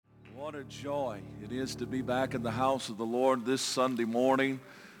What a joy it is to be back in the house of the Lord this Sunday morning.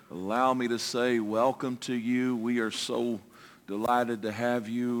 Allow me to say welcome to you. We are so delighted to have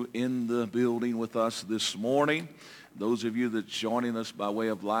you in the building with us this morning. Those of you that's joining us by way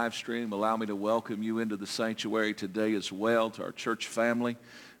of live stream, allow me to welcome you into the sanctuary today as well, to our church family.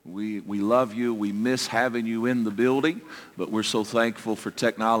 We love you. We miss having you in the building, but we're so thankful for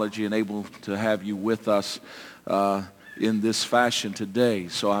technology and able to have you with us in this fashion today.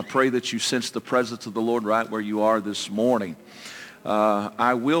 So I pray that you sense the presence of the Lord right where you are this morning.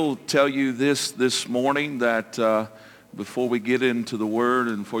 I will tell you this morning that before we get into the Word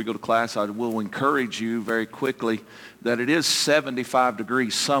and before we go to class, I will encourage you very quickly that it is 75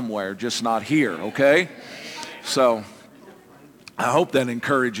 degrees somewhere, just not here, okay? So I hope that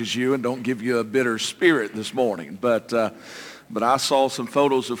encourages you and don't give you a bitter spirit this morning. But I saw some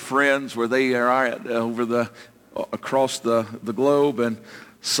photos of friends where they are at, across the globe, and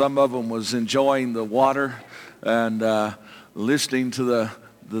some of them was enjoying the water and listening to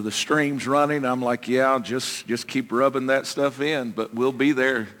the streams running. I'm like, yeah, just keep rubbing that stuff in. But we'll be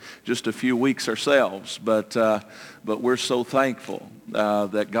there just a few weeks ourselves. But we're so thankful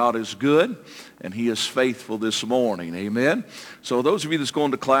that God is good and He is faithful this morning. Amen. So those of you that's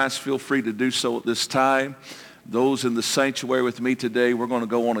going to class, feel free to do so at this time. Those in the sanctuary with me today, we're going to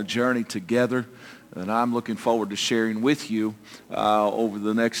go on a journey together. And I'm looking forward to sharing with you over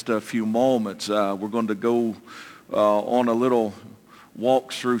the next few moments. We're going to go on a little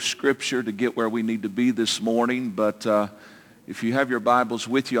walk through Scripture to get where we need to be this morning. But if you have your Bibles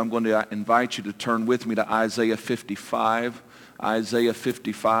with you, I'm going to invite you to turn with me to Isaiah 55. Isaiah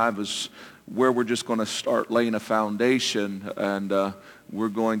 55 is where we're just going to start laying a foundation. And we're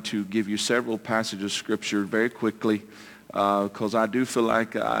going to give you several passages of Scripture very quickly, because I do feel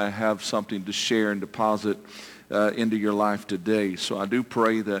like I have something to share and deposit into your life today. So I do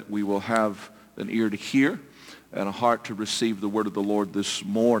pray that we will have an ear to hear and a heart to receive the word of the Lord this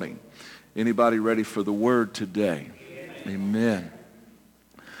morning. Anybody ready for the word today? Amen.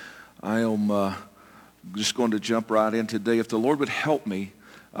 I am just going to jump right in today. If the Lord would help me,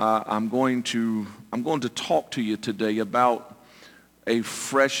 I'm going to talk to you today about a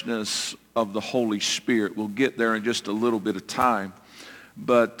freshness of the Holy Spirit. We'll get there in just a little bit of time.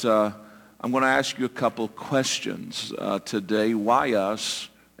 But I'm going to ask you a couple of questions today. Why us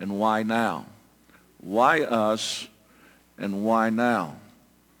and why now? Why us and why now?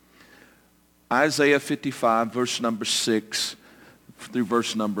 Isaiah 55, verse number 6 through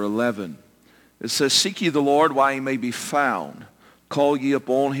verse number 11. It says, "Seek ye the Lord while he may be found. Call ye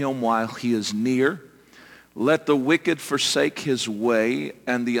upon him while he is near. Let the wicked forsake his way,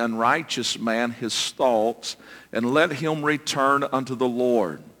 and the unrighteous man his thoughts, and let him return unto the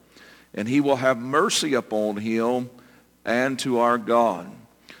Lord. And he will have mercy upon him and to our God.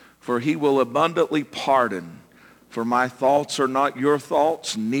 For he will abundantly pardon. For my thoughts are not your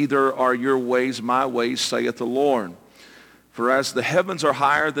thoughts, neither are your ways my ways, saith the Lord. For as the heavens are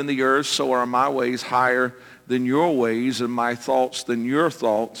higher than the earth, so are my ways higher than your ways, and my thoughts than your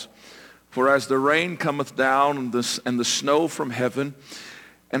thoughts. For as the rain cometh down and the snow from heaven,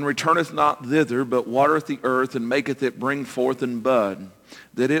 and returneth not thither, but watereth the earth, and maketh it bring forth and bud,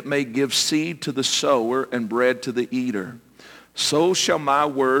 that it may give seed to the sower and bread to the eater. So shall my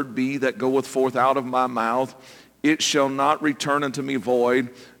word be that goeth forth out of my mouth. It shall not return unto me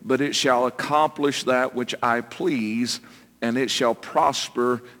void, but it shall accomplish that which I please, and it shall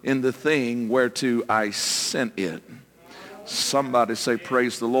prosper in the thing whereto I sent it." Somebody say,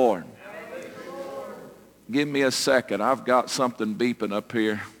 praise the Lord. Give me a second. I've got something beeping up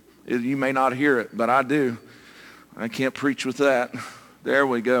here. You may not hear it, but I do. I can't preach with that. There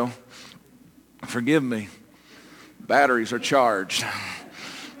we go. Forgive me. Batteries are charged.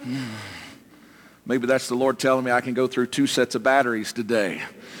 Maybe that's the Lord telling me I can go through 2 sets of batteries today.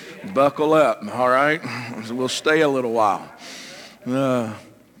 Buckle up, all right? We'll stay a little while.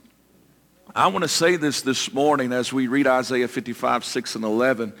 I want to say this morning as we read Isaiah 55, 6 and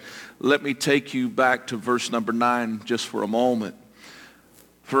 11. Let me take you back to verse number 9 just for a moment.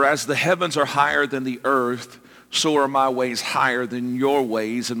 "For as the heavens are higher than the earth, so are my ways higher than your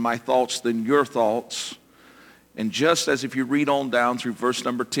ways, and my thoughts than your thoughts." And just as if you read on down through verse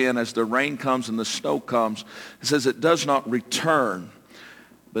number 10, as the rain comes and the snow comes, it says it does not return.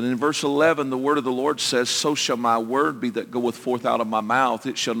 But in verse 11, the word of the Lord says, "So shall my word be that goeth forth out of my mouth.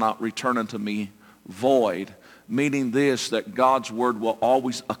 It shall not return unto me void." Meaning this, that God's word will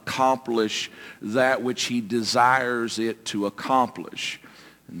always accomplish that which he desires it to accomplish.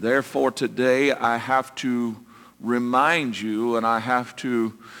 And therefore today I have to remind you, and I have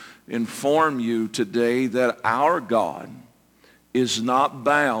to inform you today that our God is not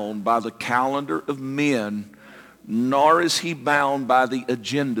bound by the calendar of men, nor is he bound by the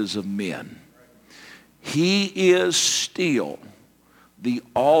agendas of men. He is still the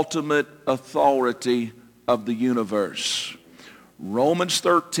ultimate authority of the universe. Romans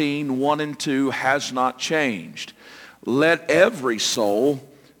 13, 1 and 2 has not changed. Let every soul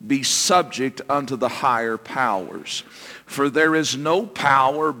be subject unto the higher powers. For there is no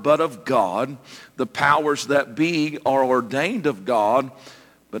power but of God. The powers that be are ordained of God.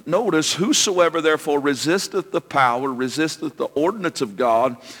 But notice, whosoever therefore resisteth the power, resisteth the ordinance of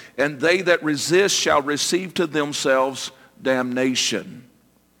God, and they that resist shall receive to themselves damnation.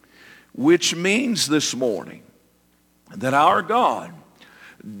 Which means this morning that our God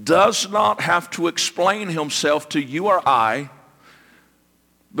does not have to explain himself to you or I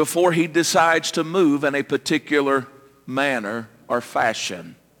before he decides to move in a particular manner or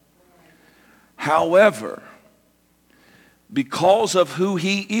fashion. However, because of who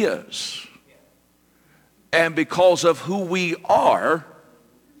he is and because of who we are,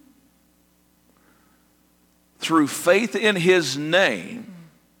 through faith in his name,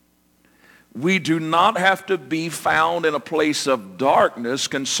 we do not have to be found in a place of darkness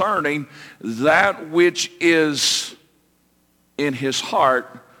concerning that which is in his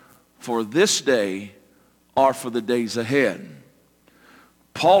heart for this day or for the days ahead.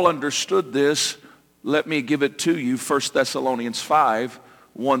 Paul understood this. Let me give it to you. 1 Thessalonians 5,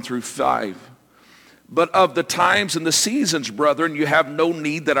 1 through 5. But of the times and the seasons, brethren, you have no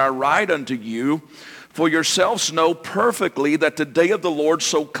need that I write unto you. For yourselves know perfectly that the day of the Lord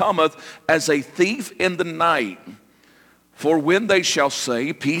so cometh as a thief in the night. For when they shall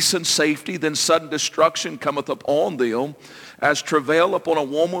say, peace and safety, then sudden destruction cometh upon them, as travail upon a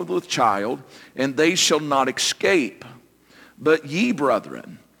woman with child, and they shall not escape. But ye,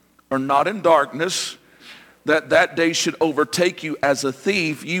 brethren, are not in darkness, that that day should overtake you as a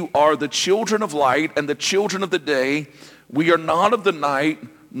thief. You are the children of light and the children of the day. We are not of the night,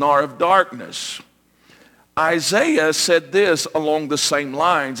 nor of darkness. Isaiah said this along the same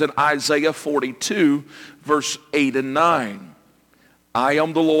lines in Isaiah 42, verse 8 and 9. I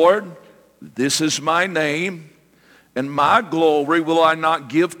am the Lord, this is my name, and my glory will I not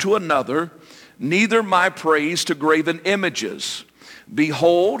give to another, neither my praise to graven images.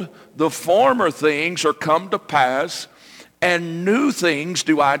 Behold, the former things are come to pass, and new things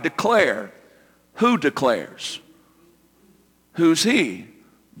do I declare. Who declares? Who's he?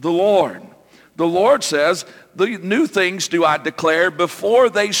 The Lord. The Lord says, the new things do I declare before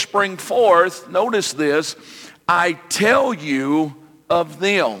they spring forth. Notice this, I tell you of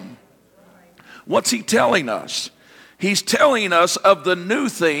them. What's he telling us? He's telling us of the new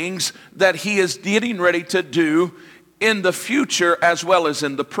things that he is getting ready to do in the future as well as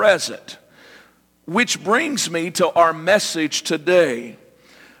in the present. Which brings me to our message today.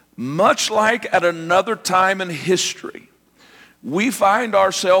 Much like at another time in history, we find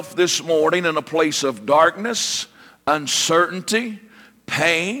ourselves this morning in a place of darkness, uncertainty,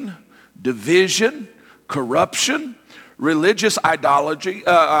 pain, division, corruption, religious ideology,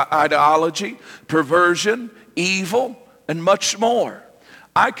 perversion, evil, and much more.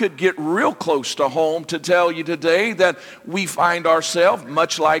 I could get real close to home to tell you today that we find ourselves,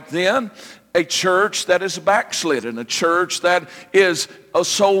 much like then, a church that is backslidden, a church that is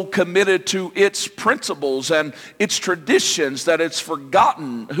so committed to its principles and its traditions that it's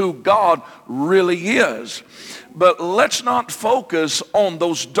forgotten who God really is. But let's not focus on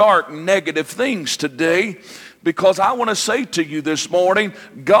those dark, negative things today, because I want to say to you this morning,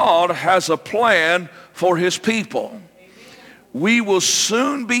 God has a plan for his people. We will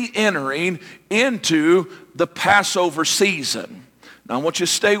soon be entering into the Passover season. Now, I want you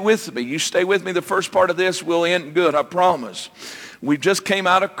to stay with me. You stay with me. The first part of this will end good, I promise. We just came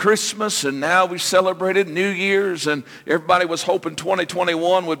out of Christmas, and now we celebrated New Year's, and everybody was hoping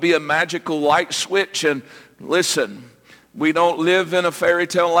 2021 would be a magical light switch. And listen, we don't live in a fairy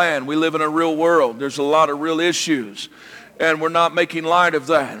tale land. We live in a real world. There's a lot of real issues, and we're not making light of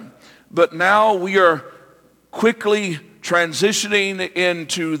that. But now we are quickly transitioning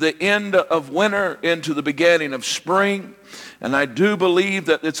into the end of winter, into the beginning of spring. And I do believe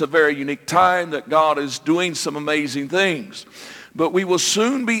that it's a very unique time that God is doing some amazing things. But we will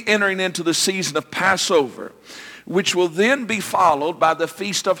soon be entering into the season of Passover, which will then be followed by the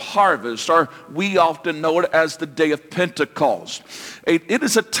Feast of Harvest, or we often know it as the Day of Pentecost. It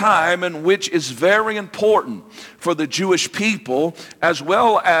is a time in which is very important for the Jewish people as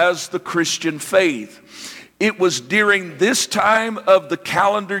well as the Christian faith. It was during this time of the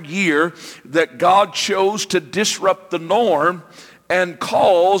calendar year that God chose to disrupt the norm and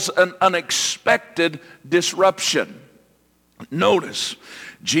cause an unexpected disruption. Notice,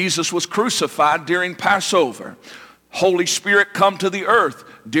 Jesus was crucified during Passover. Holy Spirit come to the earth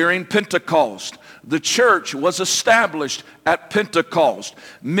during Pentecost. The church was established at Pentecost.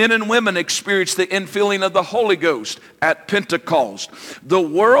 Men and women experienced the infilling of the Holy Ghost at Pentecost. The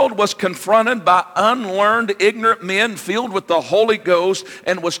world was confronted by unlearned, ignorant men filled with the Holy Ghost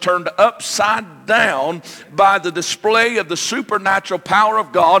and was turned upside down by the display of the supernatural power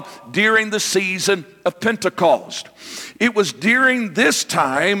of God during the season of Pentecost. It was during this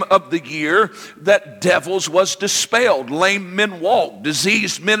time of the year that devils was dispelled. Lame men walked.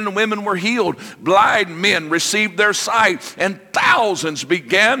 Diseased men and women were healed. Blind men received their sight. And thousands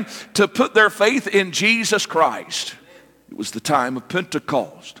began to put their faith in Jesus Christ. It was the time of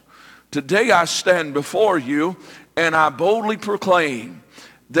Pentecost. Today I stand before you and I boldly proclaim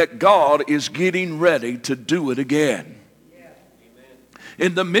that God is getting ready to do it again.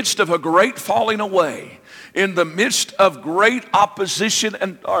 In the midst of a great falling away, in the midst of great opposition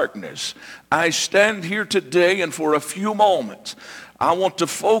and darkness, I stand here today, and for a few moments, I want to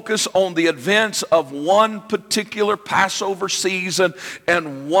focus on the events of one particular Passover season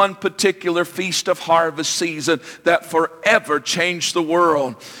and one particular Feast of Harvest season that forever changed the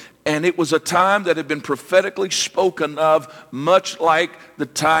world. And it was a time that had been prophetically spoken of, much like the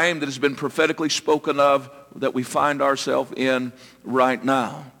time that has been prophetically spoken of that we find ourselves in right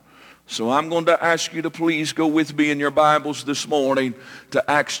now. So I'm going to ask you to please go with me in your Bibles this morning to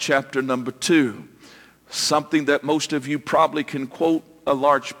Acts chapter number 2. Something that most of you probably can quote a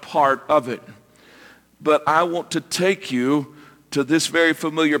large part of it. But I want to take you to this very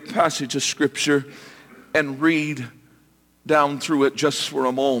familiar passage of Scripture and read down through it just for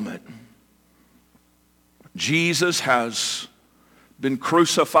a moment. Jesus has been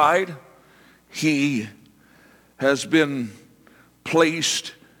crucified. He has been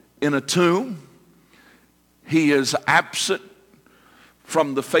placed in a tomb. He is absent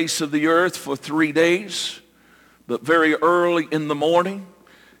from the face of the earth for 3 days. But very early in the morning,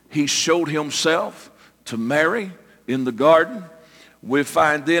 he showed himself to Mary in the garden. We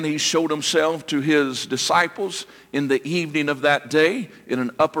find then he showed himself to his disciples in the evening of that day in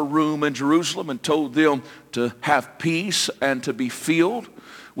an upper room in Jerusalem and told them to have peace and to be filled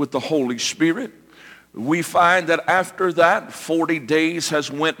with the Holy Spirit. We find that after that, 40 days has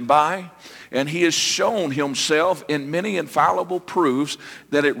went by, and he has shown himself in many infallible proofs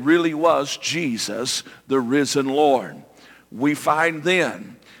that it really was Jesus, the risen Lord. We find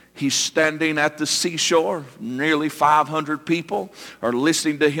then he's standing at the seashore. Nearly 500 people are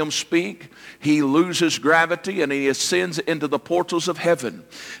listening to him speak. He loses gravity and he ascends into the portals of heaven.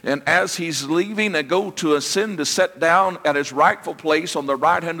 And as he's leaving and go to ascend to sit down at his rightful place on the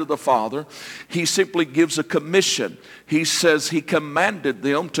right hand of the Father, he simply gives a commission. He says he commanded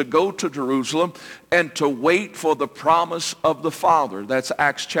them to go to Jerusalem and to wait for the promise of the Father. That's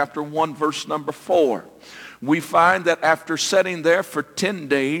Acts chapter 1 verse number 4. We find that after sitting there for 10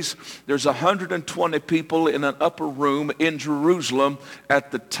 days, there's 120 people in an upper room in Jerusalem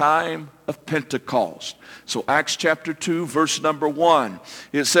at the time of Pentecost. So Acts chapter 2, verse number 1,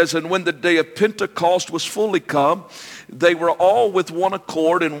 it says, "And when the day of Pentecost was fully come, they were all with one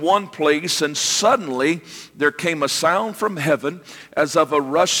accord in one place, and suddenly there came a sound from heaven as of a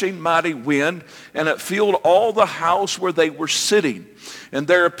rushing mighty wind, and it filled all the house where they were sitting. And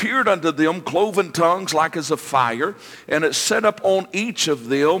there appeared unto them cloven tongues like as of fire, and it set up on each of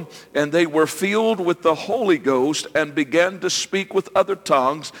them, and they were filled with the Holy Ghost, and began to speak with other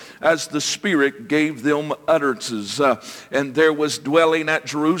tongues as the Spirit gave them utterances. And there was dwelling at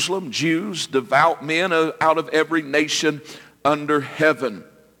Jerusalem Jews, devout men out of every nation under heaven.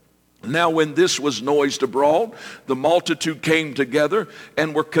 Now when this was noised abroad, the multitude came together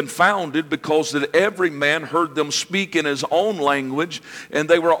and were confounded, because that every man heard them speak in his own language. And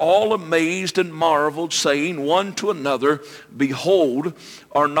they were all amazed and marveled, saying one to another, Behold,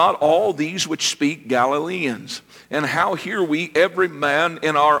 are not all these which speak Galileans? And how hear we every man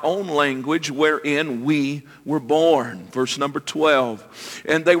in our own language wherein we were born?" Verse number 12.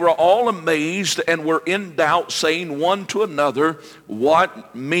 "And they were all amazed and were in doubt, saying one to another,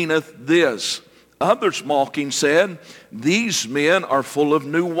 What meaneth this? Others mocking said, These men are full of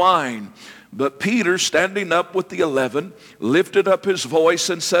new wine. But Peter, standing up with the 11, lifted up his voice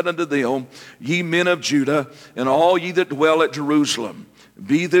and said unto them, Ye men of Judah, and all ye that dwell at Jerusalem,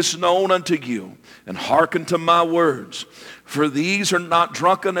 be this known unto you, and hearken to my words. For these are not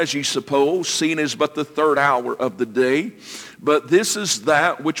drunken as ye suppose, seeing it is but the third hour of the day. But this is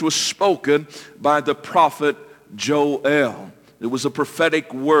that which was spoken by the prophet Joel." It was a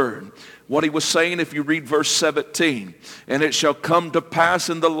prophetic word. What he was saying, if you read verse 17, "And it shall come to pass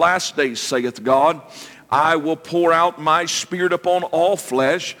in the last days, saith God, I will pour out my Spirit upon all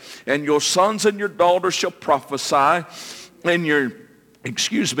flesh, and your sons and your daughters shall prophesy, and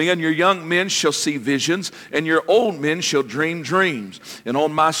your young men shall see visions, and your old men shall dream dreams. And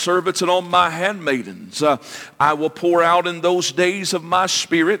on my servants and on my handmaidens I will pour out in those days of my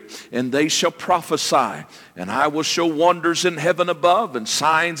Spirit, and they shall prophesy. And I will show wonders in heaven above and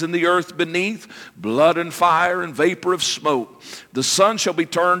signs in the earth beneath, blood and fire and vapor of smoke. The sun shall be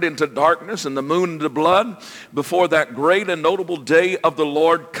turned into darkness and the moon into blood before that great and notable day of the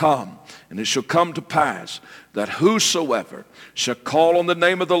Lord come. And it shall come to pass that whosoever shall call on the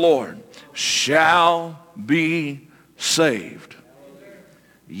name of the Lord shall be saved.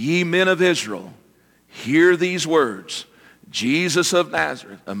 Ye men of Israel, hear these words. Jesus of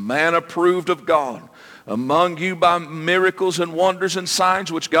Nazareth, a man approved of God, among you by miracles and wonders and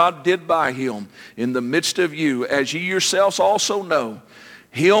signs which God did by him in the midst of you, as ye yourselves also know.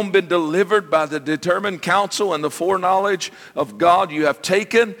 Him been delivered by the determined counsel and the foreknowledge of God you have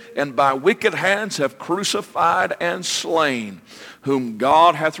taken, and by wicked hands have crucified and slain, whom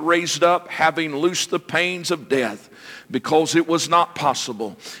God hath raised up, having loosed the pains of death, because it was not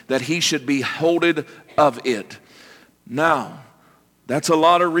possible that he should be holden of it. Now, that's a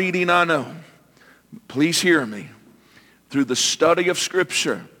lot of reading, I know. Please hear me. Through the study of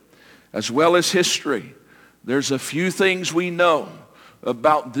Scripture, as well as history, there's a few things we know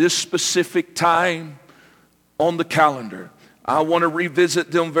about this specific time on the calendar. I want to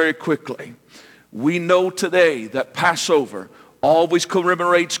revisit them very quickly. We know today that Passover always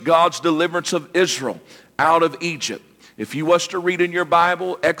commemorates God's deliverance of Israel out of Egypt. If you was to read in your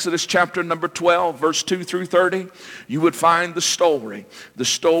Bible, Exodus chapter number 12, verse 2 through 30, you would find the story. The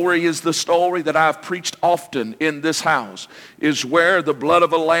story is the story that I've preached often in this house, is where the blood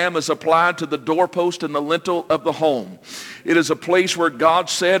of a lamb is applied to the doorpost and the lintel of the home. It is a place where God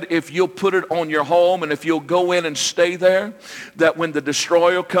said, if you'll put it on your home and if you'll go in and stay there, that when the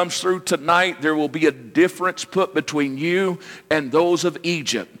destroyer comes through tonight, there will be a difference put between you and those of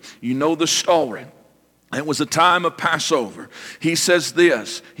Egypt. You know the story. It was a time of Passover. He says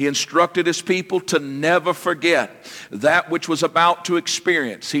this, he instructed his people to never forget that which was about to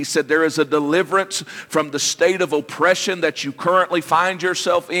experience. He said there is a deliverance from the state of oppression that you currently find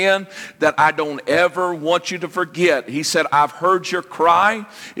yourself in that I don't ever want you to forget. He said, I've heard your cry.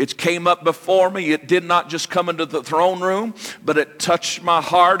 It came up before me. It did not just come into the throne room, but it touched my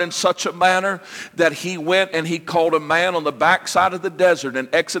heart in such a manner that he went and he called a man on the backside of the desert in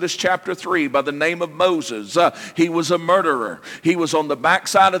Exodus chapter 3 by the name of Moses. He was a murderer. He was on the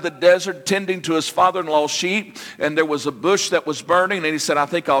backside of the desert tending to his father-in-law's sheep, and there was a bush that was burning, and he said, I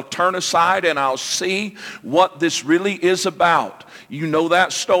think I'll turn aside and I'll see what this really is about. You know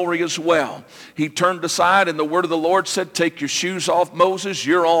that story as well. He turned aside, and the word of the Lord said, take your shoes off, Moses.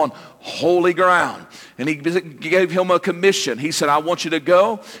 You're on holy ground. And he gave him a commission. He said, I want you to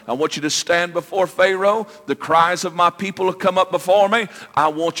go. I want you to stand before Pharaoh. The cries of my people have come up before me. I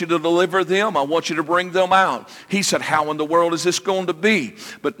want you to deliver them. I want you to bring them out. He said, how in the world is this going to be?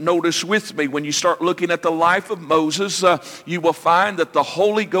 But notice with me, when you start looking at the life of Moses, you will find that the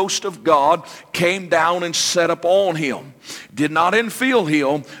Holy Ghost of God came down and sat upon him. Did not infill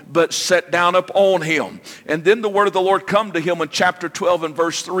him, but sat down upon him. And then the word of the Lord come to him in chapter 12 and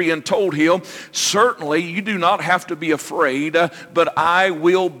verse 3 and told him, certainly you do not have to be afraid, but I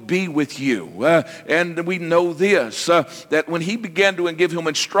will be with you. And we know this, that when he began to give him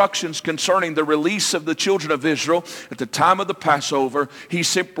instructions concerning the release of the children of Israel at the time of the Passover, he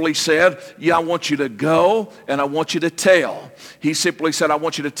simply said, I want you to go and I want you to tell. He simply said, I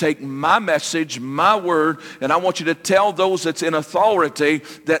want you to take my message, my word, and I want you to tell those that's in authority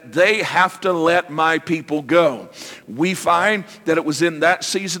that they have to let my people go. We find that it was in that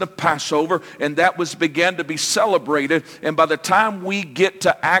season of Passover, and that began to be celebrated. And by the time we get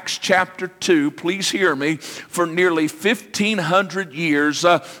to Acts chapter 2, please hear me, for nearly 1,500 years,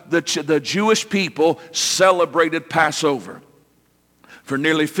 the Jewish people celebrated Passover. For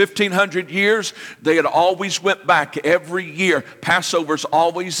nearly 1,500 years, they had always went back every year. Passover's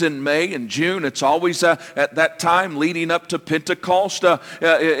always in May and June. It's always at that time leading up to Pentecost.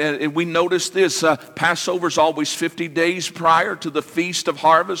 And we notice this, Passover's always 50 days prior to the Feast of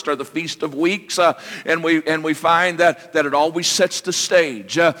Harvest or the Feast of Weeks. And we find that it always sets the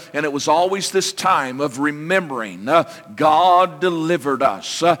stage. And it was always this time of remembering God delivered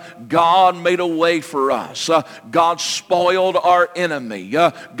us. God made a way for us. God spoiled our enemies. me.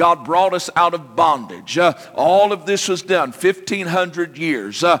 God brought us out of bondage. All of this was done 1,500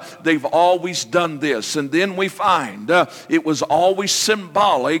 years. They've always done this. And then we find it was always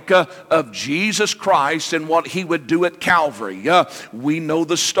symbolic of Jesus Christ and what he would do at Calvary. We know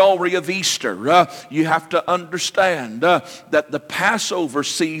the story of Easter. You have to understand that the Passover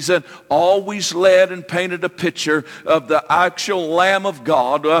season always led and painted a picture of the actual Lamb of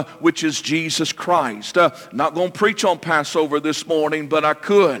God, which is Jesus Christ. Not going to preach on Passover this morning, but I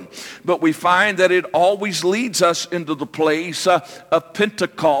could. But we find that it always leads us into the place of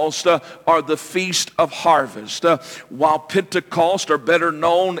Pentecost, or the Feast of Harvest. While Pentecost are better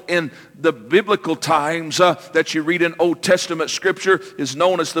known in the biblical times that you read in Old Testament scripture is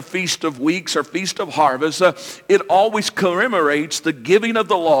known as the Feast of Weeks or Feast of Harvest. It always commemorates the giving of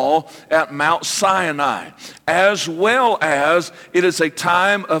the law at Mount Sinai, as well as it is a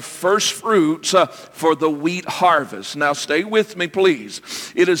time of first fruits for the wheat harvest. Now stay with me, please.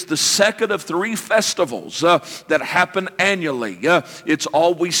 It is the second of 3 festivals that happen annually. It's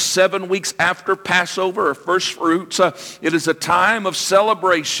always 7 weeks after Passover or first fruits. It is a time of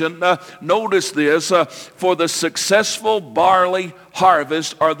celebration. Notice this, for the successful barley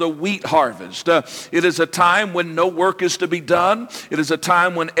harvest or the wheat harvest. It is a time when no work is to be done. It is a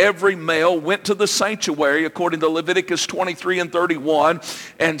time when every male went to the sanctuary according to Leviticus 23 and 31,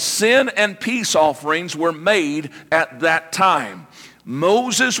 and sin and peace offerings were made at that time.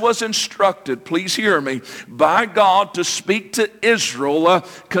 Moses was instructed, please hear me, by God to speak to Israel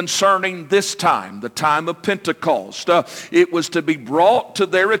concerning this time, the time of Pentecost. It was to be brought to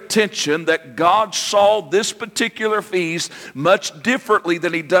their attention that God saw this particular feast much differently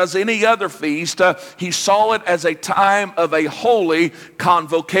than he does any other feast. He saw it as a time of a holy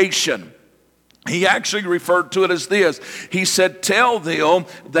convocation. He actually referred to it as this. He said, tell them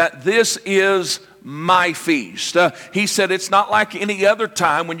that this is my feast. He said it's not like any other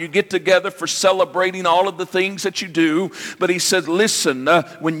time when you get together for celebrating all of the things that you do, but he said, listen,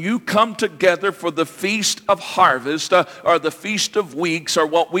 when you come together for the Feast of Harvest or the Feast of Weeks or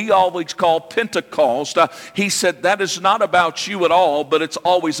what we always call Pentecost, he said that is not about you at all, but it's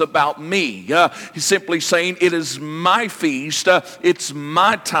always about me. He's simply saying it is my feast, it's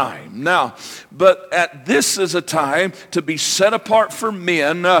my time. Now, but this is a time to be set apart for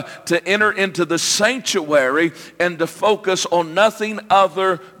men to enter into the sanctuary and to focus on nothing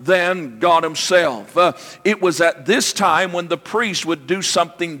other than God himself. It was at this time when the priest would do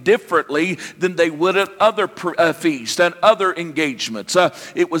something differently than they would at other feasts and other engagements.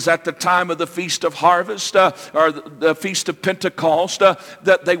 It was at the time of the Feast of Harvest or the Feast of Pentecost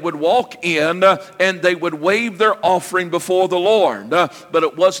that they would walk in and they would wave their offering before the Lord. But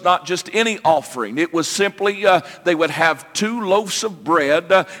it was not just any offering. It was simply they would have 2 loaves of bread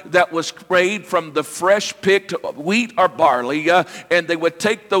that was made from the fresh picked wheat or barley, and they would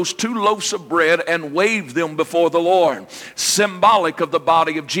take those 2 loaves of bread and wave them before the Lord, symbolic of the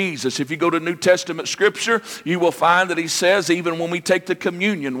body of Jesus. If you go to New Testament scripture, you will find that he says, even when we take the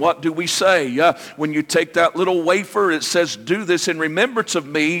communion, what do we say? When you take that little wafer, it says, do this in remembrance of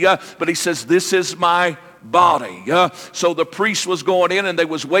me, but he says, this is my body. So the priest was going in and they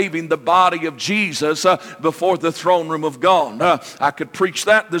was waving the body of Jesus before the throne room of God. I could preach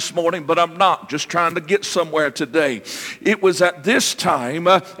that this morning, but I'm not. Just trying to get somewhere today. It was at this time,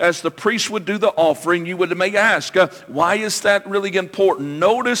 as the priest would do the offering, you may ask, why is that really important?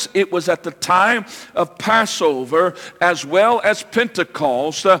 Notice it was at the time of Passover as well as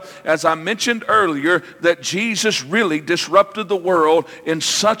Pentecost, as I mentioned earlier, that Jesus really disrupted the world in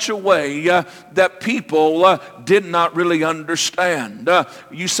such a way that people did not really understand.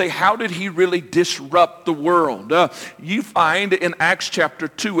 You say, how did he really disrupt the world? You find in Acts chapter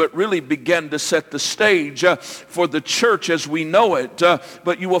 2, it really began to set the stage for the church as we know it.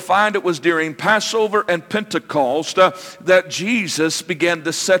 But you will find it was during Passover and Pentecost that Jesus began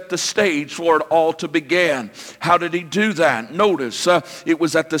to set the stage for it all to begin. How did he do that? Notice, it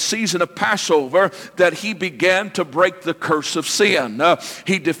was at the season of Passover that he began to break the curse of sin.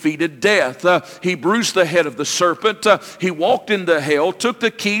 He defeated death. He bruised the head of the serpent. He walked into hell, took the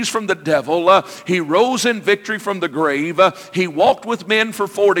keys from the devil. He rose in victory from the grave. He walked with men for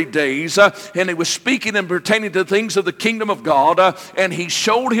 40 days, and he was speaking and pertaining to things of the kingdom of God, and he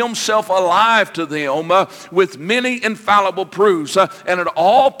showed himself alive to them with many infallible proofs, and it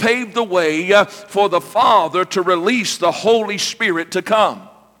all paved the way for the Father to release the Holy Spirit to come.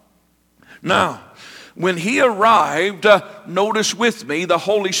 Now, When he arrived, notice with me, the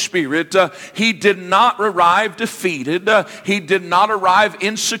Holy Spirit, he did not arrive defeated. He did not arrive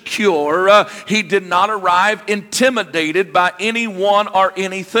insecure. He did not arrive intimidated by anyone or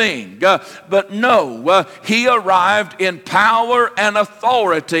anything. But no, he arrived in power and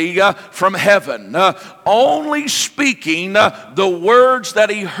authority from heaven, only speaking the words that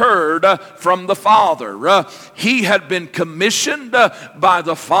he heard from the Father. He had been commissioned by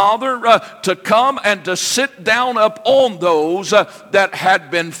the Father to come and to sit down upon those that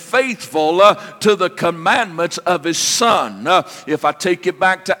had been faithful to the commandments of his Son. If I take it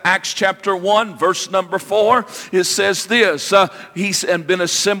back to Acts chapter 1, verse number 4, it says this, he's and been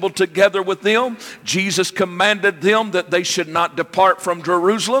assembled together with them. Jesus commanded them that they should not depart from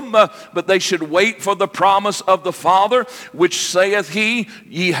Jerusalem, but they should wait for the promise of the Father, which saith he,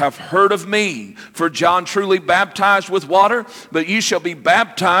 ye have heard of me. For John truly baptized with water, but ye shall be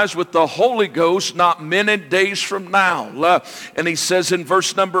baptized with the Holy Ghost not many days from now. And he says in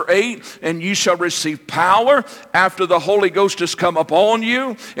verse number 8, and you shall receive power after the Holy Ghost has come upon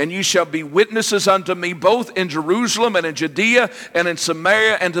you, and you shall be witnesses unto me both in Jerusalem and in Judea and in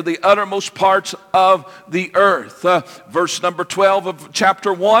Samaria and to the uttermost parts of the earth. Verse number 12 of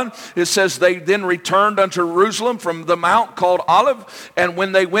chapter 1, it says, they then returned unto Jerusalem from the mount called Olive, and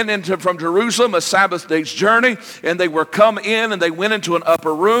when they went into from Jerusalem a Sabbath day's journey, and they were come in, and they went into an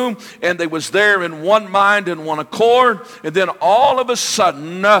upper room, and they was there in one mind and one accord. And then all of a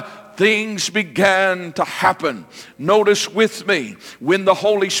sudden things began to happen. Notice with me, when the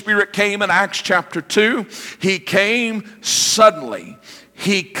Holy Spirit came in Acts chapter 2, he came suddenly.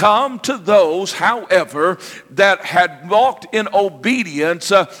 He come to those, however, that had walked in obedience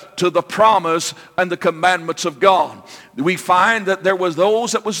to the promise and the commandments of God. We find that there was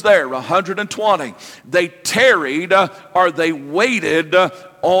those that was there, 120. They tarried or they waited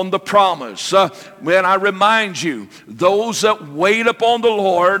on the promise. When I remind you, those that wait upon the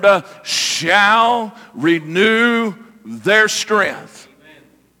Lord shall renew their strength.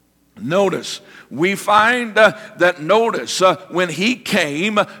 Notice, we find when he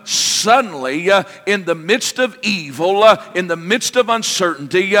came suddenly in the midst of evil, in the midst of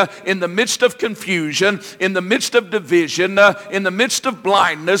uncertainty, in the midst of confusion, in the midst of division, in the midst of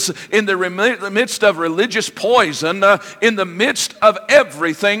blindness, in the midst of religious poison, in the midst of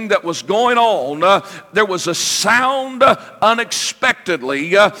everything that was going on, there was a sound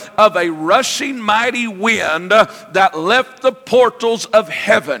unexpectedly of a rushing mighty wind that left the portals of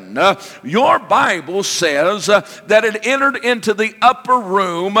heaven. Your Bible says that it entered into the upper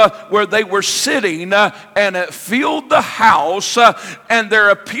room where they were sitting, and it filled the house, and there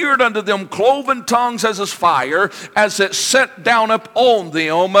appeared unto them cloven tongues as of fire, as it set down upon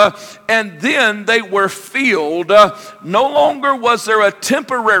them, and then they were filled. No longer was there a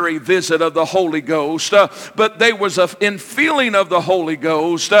temporary visit of the Holy Ghost, but there was an infilling of the Holy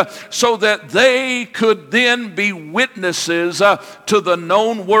Ghost, so that they could then be witnesses to the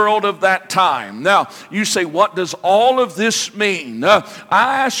known world of that time. Now, you say, what does all of this mean? I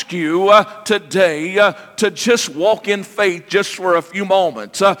ask you today to just walk in faith just for a few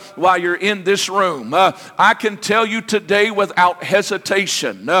moments while you're in this room. I can tell you today without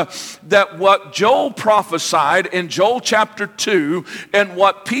hesitation that what Joel prophesied in Joel chapter 2 and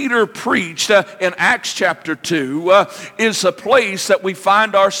what Peter preached in Acts chapter 2 is a place that we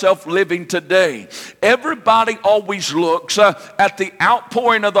find ourselves living today. Everybody always looks at the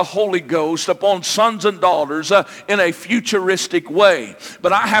outpouring of the Holy Ghost upon sons and daughters in a futuristic way.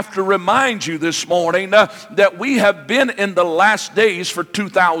 But I have to remind you this morning that we have been in the last days for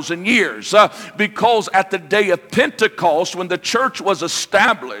 2,000 years, because at the day of Pentecost, when the church was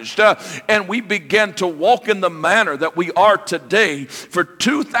established and we began to walk in the manner that we are today, for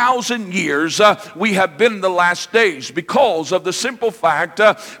 2,000 years we have been in the last days, because of the simple fact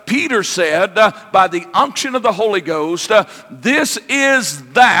Peter said by the unction of the Holy Ghost, this is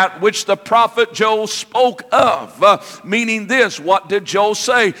that which the prophet Joel spoke of. Meaning this, what did Joel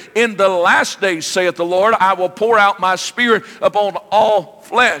say? In the last days, saith the Lord, I will pour out my spirit upon all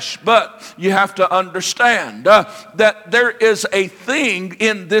flesh. But you have to understand that there is a thing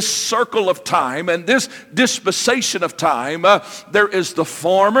in this circle of time and this dispensation of time. There is the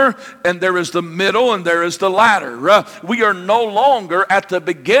former, and there is the middle, and there is the latter. We are no longer at the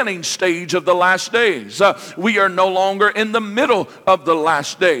beginning stage of the last days. We are no longer in the middle of the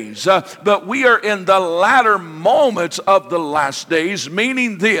last days. But we are in the latter moments of the last days,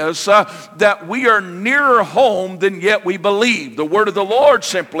 meaning this, that we are nearer home than yet we believe. The word of the Lord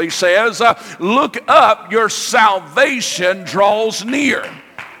simply says, look up, your salvation draws near.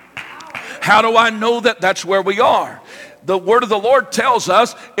 How do I know that that's where we are? The word of the Lord tells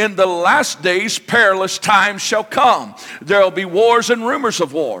us in the last days perilous times shall come. There will be wars and rumors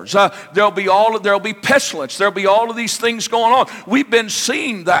of wars. There'll be pestilence. There'll be all of these things going on. We've been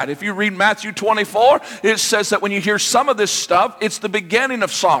seeing that. If you read Matthew 24, it says that when you hear some of this stuff, it's the beginning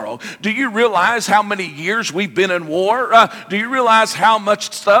of sorrow. Do you realize how many years we've been in war? Do you realize how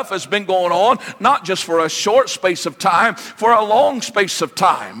much stuff has been going on? Not just for a short space of time, for a long space of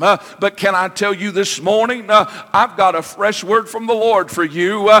time. But can I tell you this morning, I've got a fresh word from the Lord for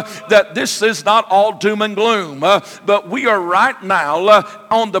you, that this is not all doom and gloom, but we are right now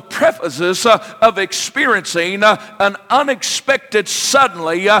on the precipice of experiencing an unexpected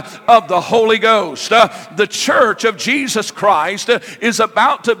suddenly of the Holy Ghost. The church of Jesus Christ is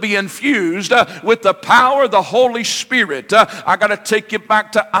about to be infused with the power of the Holy Spirit. I got to take you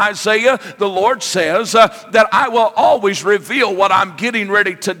back to Isaiah. The Lord says that I will always reveal what I'm getting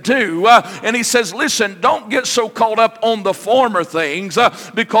ready to do. And he says, listen, don't get so caught up on the former things,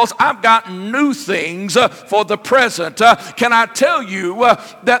 because I've got new things for the present. Can I tell you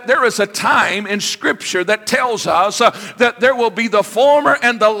that there is a time in Scripture that tells us that there will be the former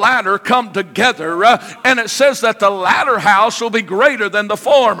and the latter come together, and it says that the latter house will be greater than the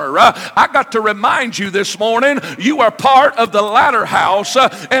former. I got to remind you this morning, you are part of the latter house,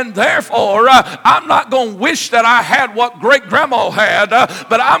 and therefore I'm not going to wish that I had what great grandma had,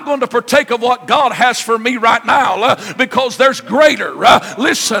 but I'm going to partake of what God has for me right now, because there's greater.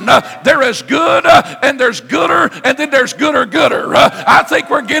 Listen, there is good, and there's gooder, and then there's gooder. I think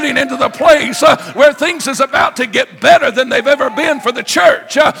we're getting into the place where things is about to get better than they've ever been for the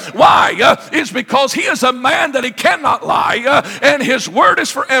church. Why? It's because he is a man that he cannot lie, and his word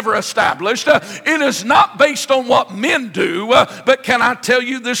is forever established. It is not based on what men do, but can I tell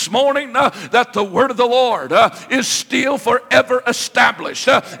you this morning that the word of the Lord is still forever established.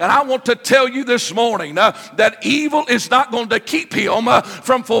 And I want to tell you this morning that evil is not going to keep him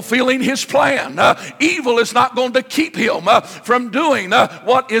from fulfilling his plan. Evil is not going to keep him from doing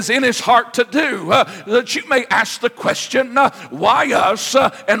what is in his heart to do. That you may ask the question, why us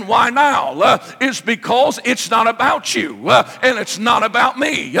and why now? Is because it's not about you and it's not about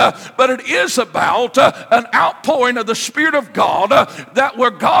me, but it is about an outpouring of the Spirit of God, that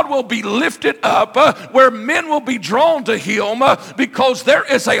where God will be lifted up, where men will be drawn to him, because there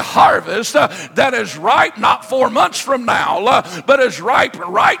is a harvest that is ripe not 4 months from now, but is ripe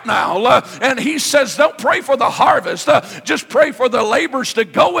right now. And he says, don't pray for the harvest, just pray for the laborers to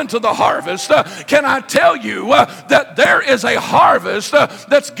go into the harvest. Can I tell you that there is a harvest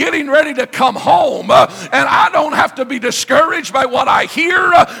that's getting ready to come home, and I don't have to be discouraged by what I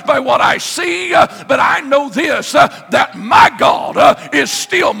hear, by what I see, but I know this, that my God is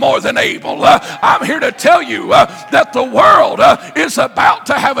still more than able. I'm here to tell you that the world is about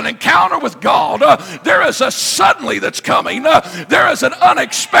to have an encounter with God. There is a suddenly that's coming. There is an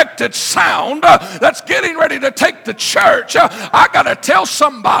unexpected sound that's getting ready to take the church. I got to tell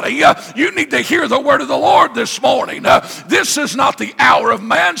somebody, you need to hear the word of the Lord this morning. This is not the hour of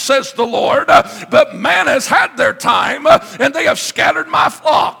man, says the Lord, but man has had their time, and they have scattered my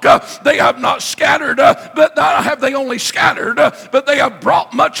flock. They have not scattered, but not have they only scattered, but they have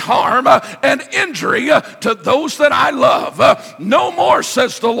brought much harm and injury to those that I love. No more,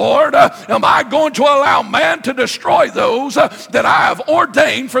 says the Lord, am I going to allow man to destroy those that I have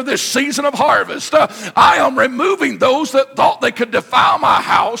ordained for this season of harvest. I am removing those that thought they could defile my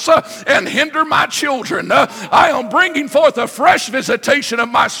house and hinder my children. I am bringing forth a fresh visitation of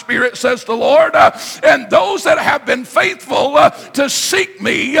my Spirit, says the Lord, and those that have been faithful to seek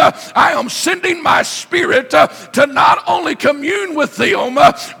me, I am sending my Spirit to not only commune with them,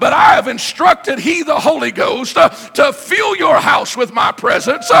 but I have instructed he, the Holy Ghost, to fill your house with my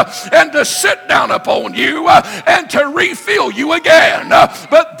presence and to sit down upon you and to refill you again.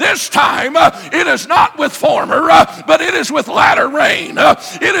 But this time it is not with former, but it is with latter rain.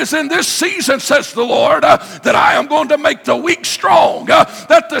 It is in this season, says the Lord, that I am going to make the weak strong,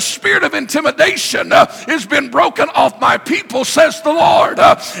 that the spirit of intimidation has been broken off my people, says the Lord.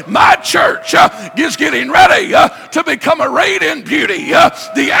 My church is getting ready to become arrayed in beauty.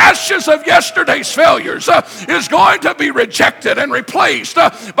 The ashes of yesterday's failures is going to be rejected and replaced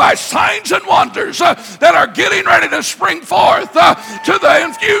by signs and wonders that are getting ready to spring forth to the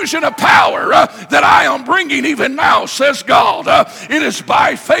infusion of power that I am bringing even now, says God. It is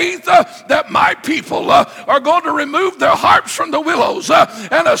by faith that my people are going to remove their harps from the willows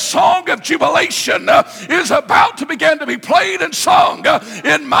and a song of jubilation is about to begin to be played and sung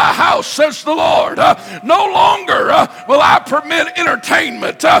in my house, says the Lord. No longer will I permit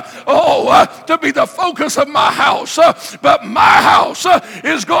entertainment to be the focus of my house, but my house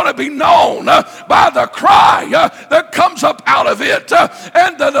is going to be known by the cry that comes up out of it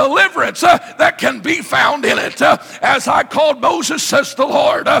and the deliverance that can be found in it. As I called Moses, says the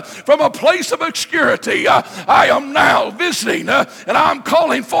Lord, from a place of obscurity, I am now visiting and I'm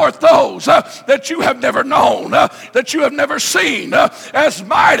calling forth those that you have never known, that you have never seen, as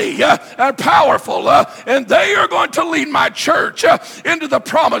mighty and powerful, and they are going to lead my church into the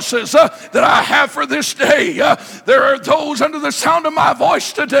promises that I have for this day. There are those under the sound of my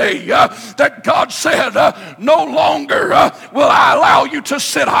voice today that God said, no longer will I allow you to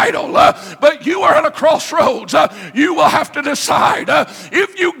sit idle, but you are at a crossroads. You will have to decide.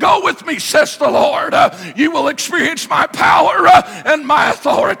 If you go with me, says the Lord, you will experience my power and my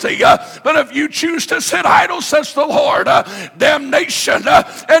authority. But if you choose to sit idle, says the Lord, damnation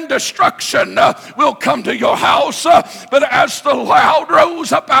and destruction will come to your house. But as the cloud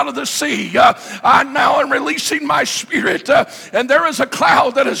rose up out of the sea, I now am releasing my spirit, and there is a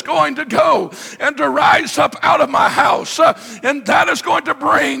cloud that is going to go and to rise up out of my house, and that is going to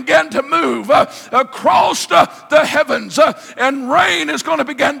bring and to move across the heavens, and rain is going to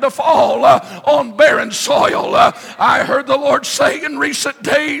begin to fall on barren soil. I heard the Lord say in recent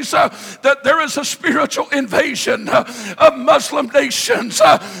days that there is a spiritual invasion of Muslim nations.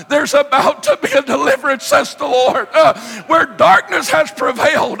 There's about to be a deliverance, says the Lord, where darkness has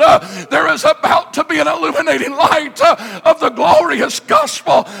prevailed. There is about to be an illuminating light of the glorious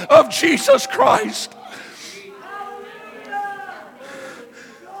gospel of Jesus Christ.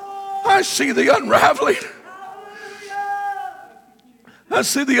 I see the unraveling. I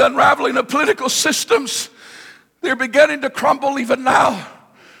see the unraveling of political systems. They're beginning to crumble even now.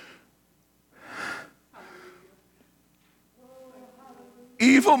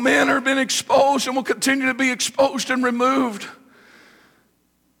 Evil men are being exposed and will continue to be exposed and removed.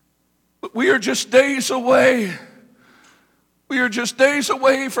 But we are just days away. We are just days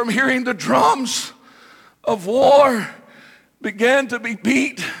away from hearing the drums of war begin to be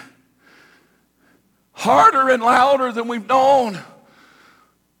beat harder and louder than we've known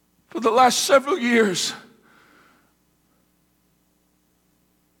for the last several years.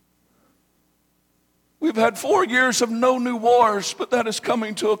 We've had 4 years of no new wars, but that is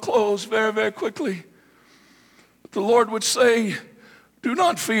coming to a close very, very quickly. But the Lord would say, do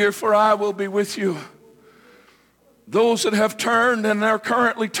not fear, for I will be with you. Those that have turned and are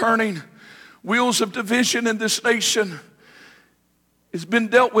currently turning wheels of division in this nation has been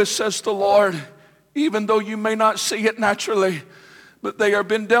dealt with, says the Lord, even though you may not see it naturally, but they are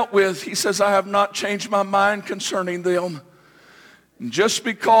being dealt with. He says, I have not changed my mind concerning them. And just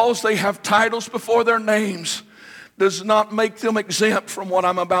because they have titles before their names does not make them exempt from what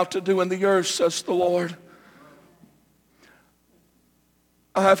I'm about to do in the earth, says the Lord.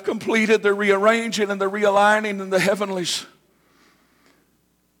 I have completed the rearranging and the realigning in the heavenlies.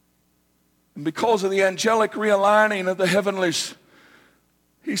 And because of the angelic realigning of the heavenlies,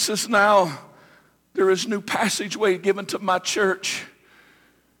 he says, now there is new passageway given to my church.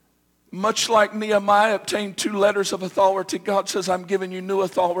 Much like Nehemiah obtained 2 letters of authority, God says, I'm giving you new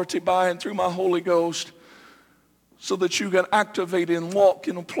authority by and through my Holy Ghost so that you can activate and walk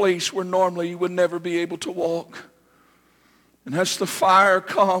in a place where normally you would never be able to walk. And as the fire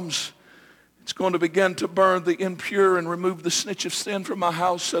comes, it's going to begin to burn the impure and remove the snitch of sin from my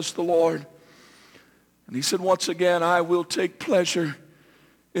house, says the Lord. And he said, once again, I will take pleasure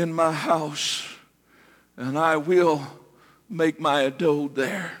in my house, and I will make my abode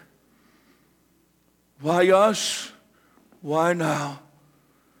there. Why us? Why now?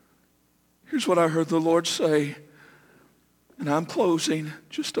 Here's what I heard the Lord say, and I'm closing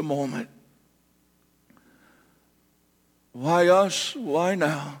just a moment. Why us? Why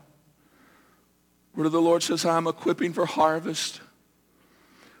now? Where the Lord says, I'm equipping for harvest.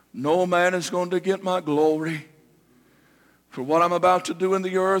 No man is going to get my glory. For what I'm about to do in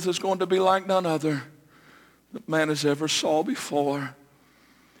the earth is going to be like none other that man has ever saw before.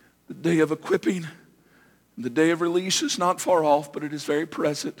 The day of equipping, the day of release is not far off, but it is very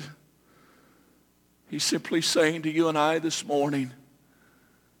present. He's simply saying to you and I this morning,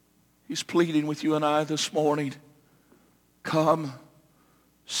 he's pleading with you and I this morning, come,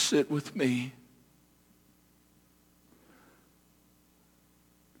 sit with me.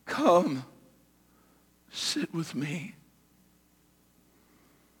 Come, sit with me.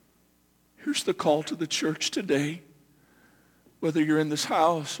 Here's the call to the church today, whether you're in this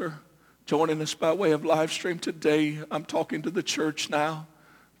house or joining us by way of live stream today, I'm talking to the church now,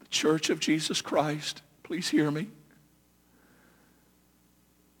 the Church of Jesus Christ. Please hear me.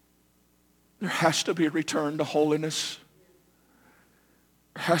 There has to be a return to holiness.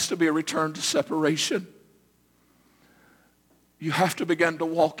 There has to be a return to separation. You have to begin to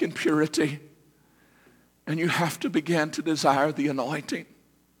walk in purity. And you have to begin to desire the anointing.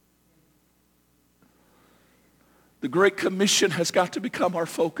 The Great Commission has got to become our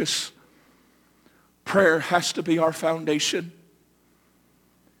focus. Prayer has to be our foundation.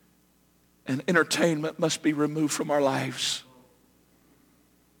 And entertainment must be removed from our lives.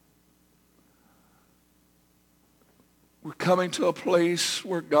 We're coming to a place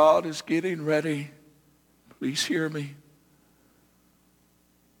where God is getting ready. Please hear me.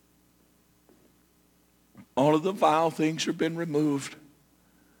 All of the vile things have been removed.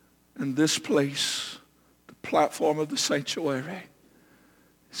 And this place, the platform of the sanctuary,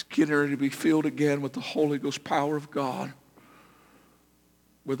 is getting ready to be filled again with the Holy Ghost power of God.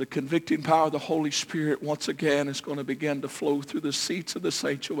 Where the convicting power of the Holy Spirit once again is going to begin to flow through the seats of the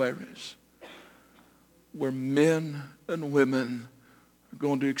sanctuaries. Where men and women are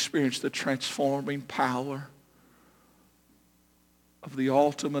going to experience the transforming power of the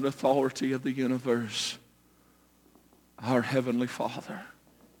ultimate authority of the universe, our Heavenly Father.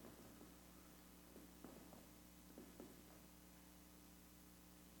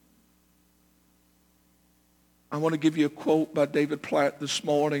 I want to give you a quote by David Platt this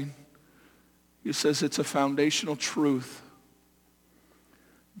morning. He says it's a foundational truth.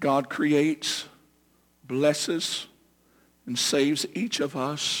 God creates, blesses, and saves each of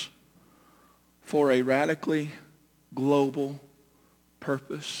us for a radically global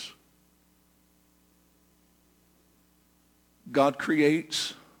purpose. God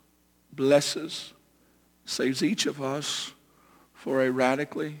creates, blesses, saves each of us for a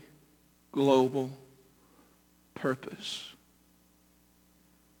radically global purpose.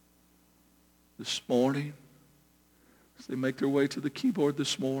 This morning, as they make their way to the keyboard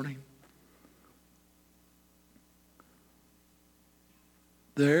this morning,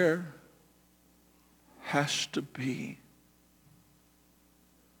 there has to be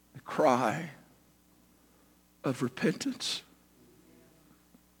a cry of repentance.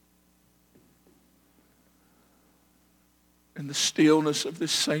 In the stillness of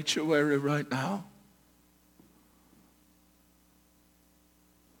this sanctuary right now,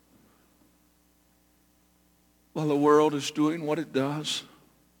 while the world is doing what it does,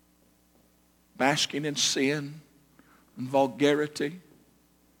 basking in sin and vulgarity,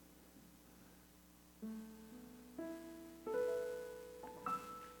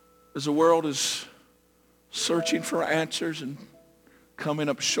 as the world is searching for answers and coming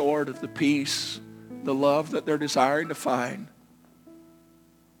up short of the peace, the love that they're desiring to find.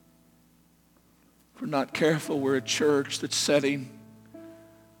 If we're not careful, we're a church that's setting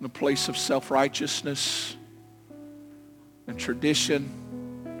in a place of self-righteousness and tradition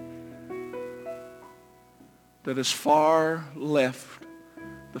that has far left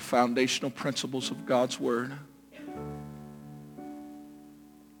the foundational principles of God's Word.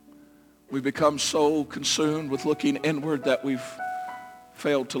 We become so consumed with looking inward that we've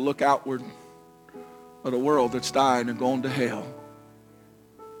failed to look outward at a world that's dying and going to hell.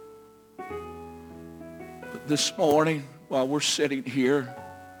 But this morning, while we're sitting here,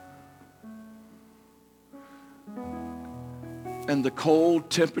 and the cold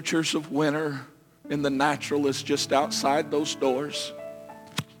temperatures of winter in the natural is just outside those doors,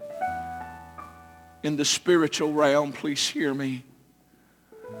 in the spiritual realm, please hear me,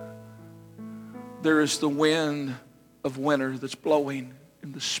 there is the wind of winter that's blowing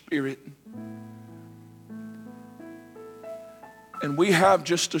in the Spirit. And we have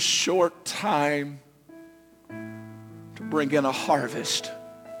just a short time to bring in a harvest.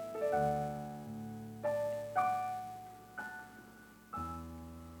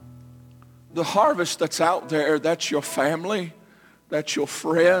 The harvest that's out there, that's your family, that's your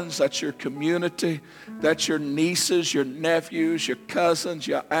friends, that's your community, that's your nieces, your nephews, your cousins,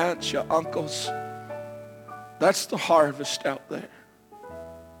 your aunts, your uncles. That's the harvest out there.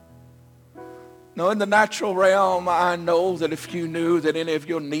 Now, in the natural realm, I know that if you knew that any of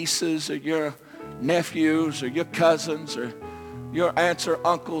your nieces or your nephews or your cousins or your aunts or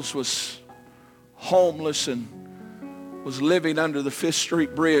uncles was homeless and was living under the Fifth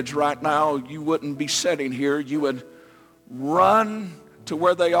Street Bridge right now, you wouldn't be sitting here. You would run to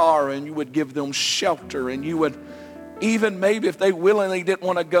where they are and you would give them shelter, and you would, even maybe if they willingly didn't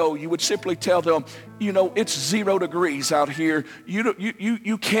want to go, you would simply tell them, you know, it's 0 degrees out here.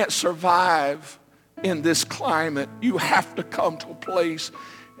 You can't survive in this climate. You have to come to a place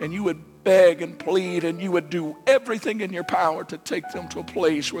and you would beg and plead, and you would do everything in your power to take them to a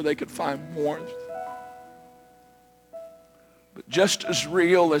place where they could find warmth. But just as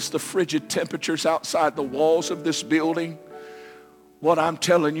real as the frigid temperatures outside the walls of this building, what I'm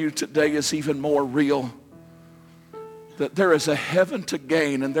telling you today is even more real. That there is a heaven to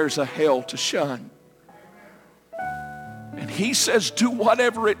gain and there's a hell to shun. And he says, do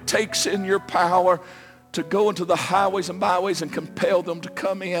whatever it takes in your power to go into the highways and byways and compel them to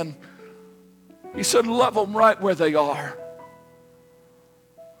come in. He said, love them right where they are.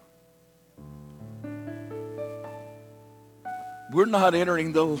 We're not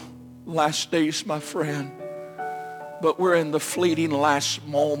entering the last days, my friend, but we're in the fleeting last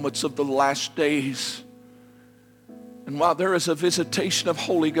moments of the last days. And while there is a visitation of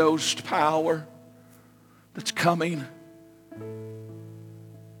Holy Ghost power that's coming,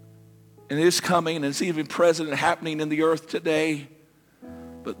 and it is coming, and it's even present and happening in the earth today,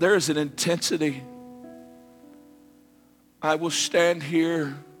 but there is an intensity. I will stand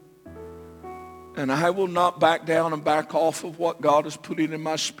here and I will not back down and back off of what God is putting in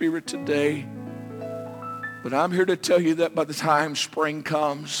my spirit today. But I'm here to tell you that by the time spring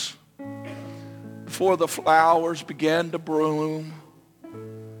comes, before the flowers begin to bloom,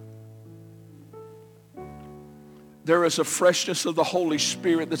 there is a freshness of the Holy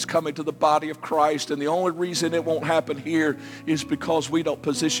Spirit that's coming to the body of Christ. And the only reason it won't happen here is because we don't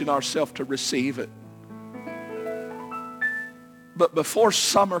position ourselves to receive it. But before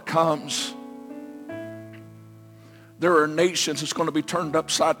summer comes, there are nations that's going to be turned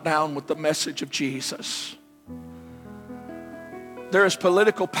upside down with the message of Jesus. There is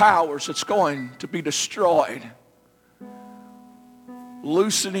political powers that's going to be destroyed,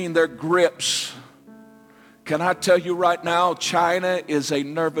 loosening their grips. Can I tell you right now, China is a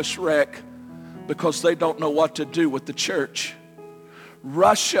nervous wreck because they don't know what to do with the church.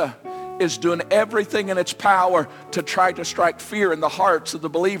 Russia is doing everything in its power to try to strike fear in the hearts of the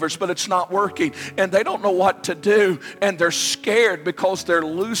believers, but it's not working. And they don't know what to do, and they're scared because they're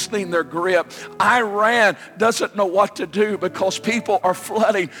loosening their grip. Iran doesn't know what to do because people are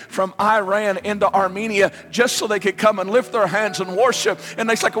flooding from Iran into Armenia just so they could come and lift their hands and worship. And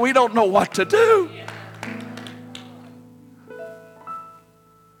they're like, we don't know what to do.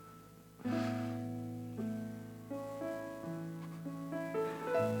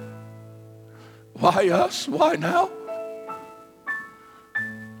 Why us? Why now?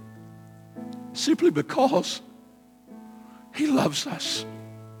 Simply because he loves us.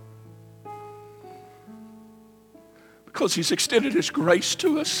 Because he's extended his grace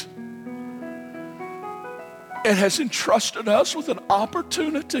to us and has entrusted us with an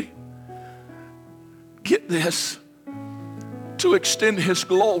opportunity, get this, to extend his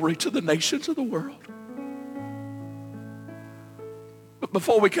glory to the nations of the world. But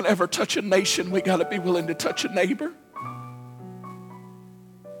before we can ever touch a nation, we got to be willing to touch a neighbor.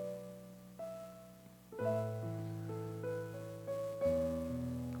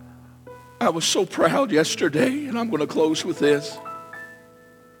 I was so proud yesterday, and I'm going to close with this.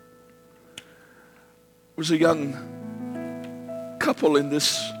 There was a young couple in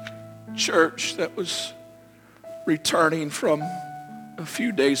this church that was returning from a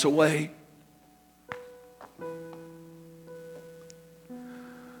few days away.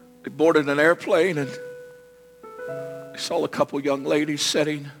 They boarded an airplane and they saw a couple young ladies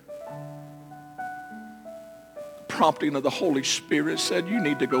sitting. The prompting of the Holy Spirit said, you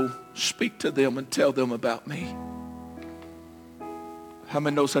need to go speak to them and tell them about me. How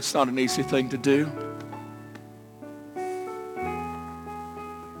many knows that's not an easy thing to do?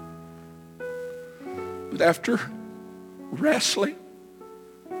 But after wrestling,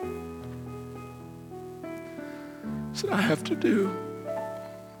 said, I have to do.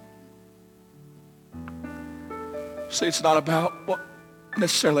 See, it's not about what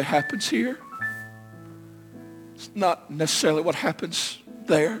necessarily happens here. It's not necessarily what happens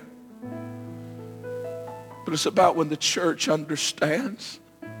there. But it's about when the church understands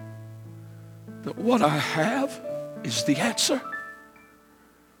that what I have is the answer.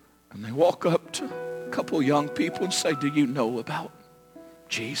 And they walk up to a couple of young people and say, do you know about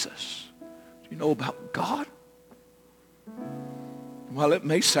Jesus? Do you know about God? While it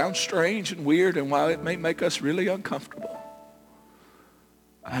may sound strange and weird, and while it may make us really uncomfortable,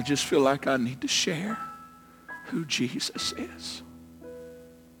 I just feel like I need to share who Jesus is.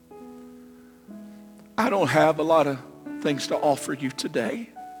 I don't have a lot of things to offer you today.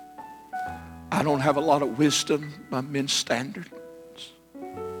 I don't have a lot of wisdom by men's standards.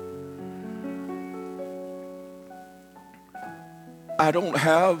 I don't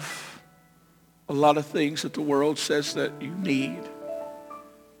have a lot of things that the world says that you need.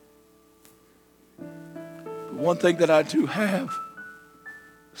 one thing that I do have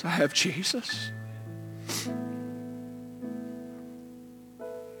is I have Jesus.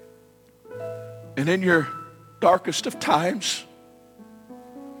 And in your darkest of times,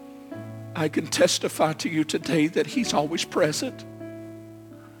 I can testify to you today that he's always present.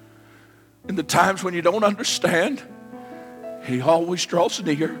 In the times when you don't understand, he always draws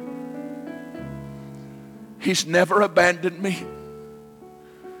near. He's never abandoned me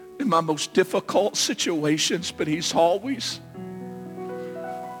in my most difficult situations, but he's always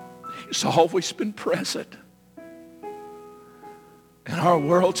been present. And our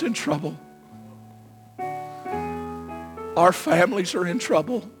world's in trouble. Our families are in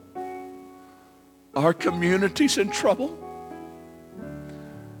trouble. Our community's in trouble.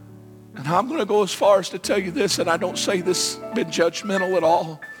 And I'm going to go as far as to tell you this, and I don't say this been judgmental at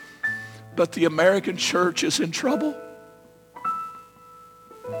all, but the American church is in trouble.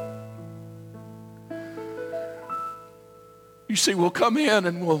 You see, we'll come in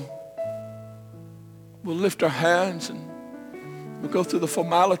and we'll lift our hands and we'll go through the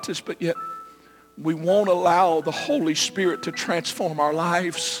formalities, but yet we won't allow the Holy Spirit to transform our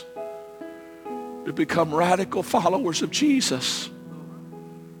lives to become radical followers of Jesus.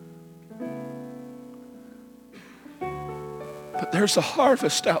 But there's a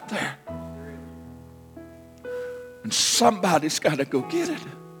harvest out there. And somebody's got to go get it.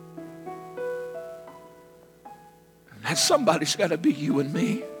 And that somebody's got to be you and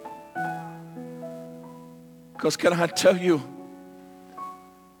me. Because can I tell you,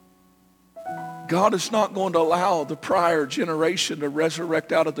 God is not going to allow the prior generation to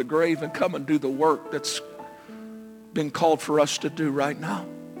resurrect out of the grave and come and do the work that's been called for us to do right now.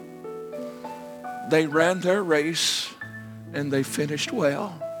 They ran their race and they finished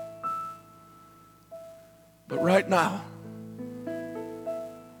well. But right now,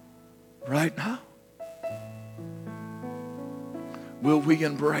 will we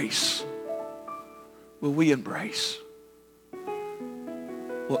embrace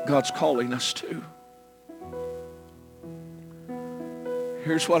what God's calling us to?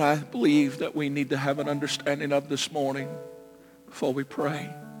 Here's what I believe that we need to have an understanding of this morning before we pray.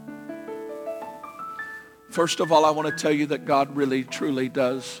 First of all, I want to tell you that God really, truly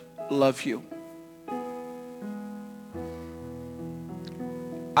does love you.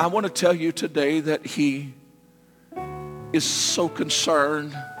 I want to tell you today that he is so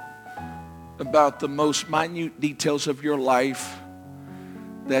concerned about the most minute details of your life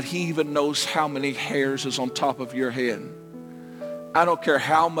that he even knows how many hairs is on top of your head. I don't care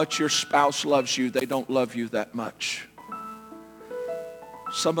how much your spouse loves you, they don't love you that much.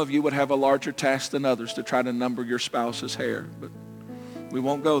 Some of you would have a larger task than others to try to number your spouse's hair, but we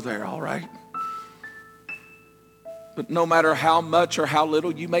won't go there, all right? But no matter how much or how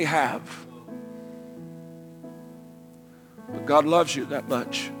little you may have, but God loves you that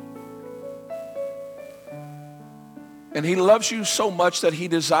much. And he loves you so much that he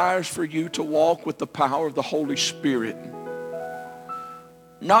desires for you to walk with the power of the Holy Spirit.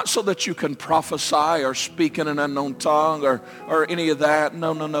 Not so that you can prophesy or speak in an unknown tongue or any of that.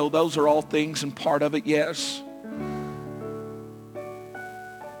 No. Those are all things and part of it, yes.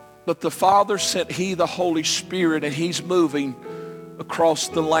 But the Father sent the Holy Spirit, and he's moving across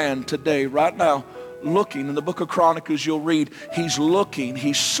the land today. Right now, looking. In the book of Chronicles, you'll read, he's looking,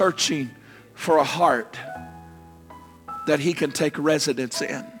 he's searching for a heart that he can take residence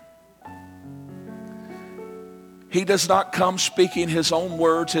in. He does not come speaking his own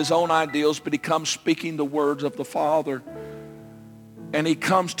words, his own ideals, but he comes speaking the words of the Father. And he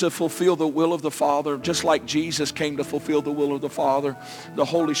comes to fulfill the will of the Father, just like Jesus came to fulfill the will of the Father. The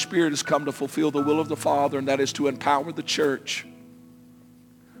Holy Spirit has come to fulfill the will of the Father, and that is to empower the church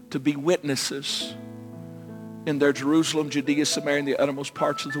to be witnesses in their Jerusalem, Judea, Samaria, and the uttermost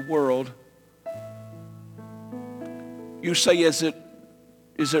parts of the world. You say, is it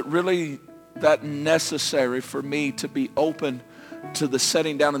really that necessary for me to be open to the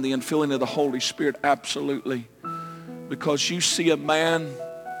setting down and the infilling of the Holy Spirit? Absolutely. Because you see a man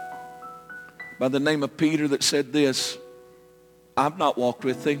by the name of Peter that said this, I've not walked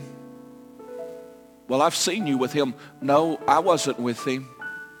with him. Well, I've seen you with him. No, I wasn't with him.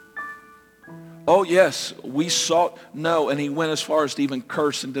 Oh, yes, we saw. No, and he went as far as to even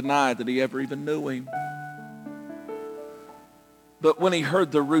curse and deny that he ever even knew him. But when he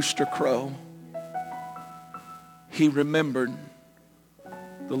heard the rooster crow, he remembered.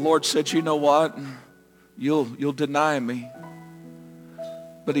 The Lord said, you know what? You'll deny me.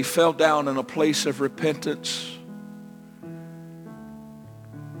 But he fell down in a place of repentance.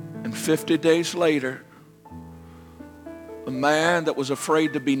 And 50 days later, a man that was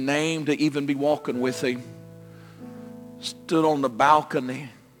afraid to be named, to even be walking with him, stood on the balcony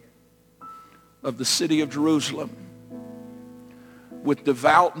of the city of Jerusalem with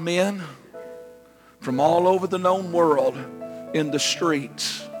devout men from all over the known world in the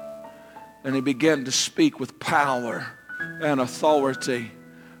streets. And he began to speak with power and authority,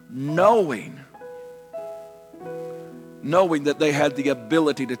 knowing that they had the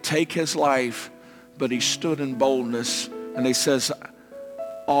ability to take his life, but he stood in boldness and he says,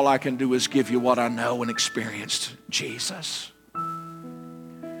 all I can do is give you what I know and experienced, Jesus.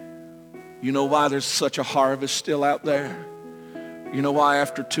 You know why there's such a harvest still out there? You know why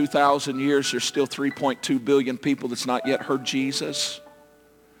after 2,000 years there's still 3.2 billion people that's not yet heard Jesus?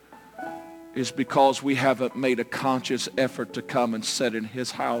 Is because we haven't made a conscious effort to come and sit in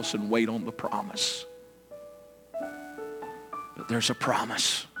his house and wait on the promise. But there's a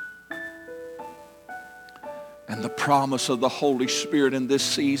promise. And the promise of the Holy Spirit in this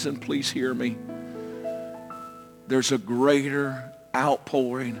season, please hear me. There's a greater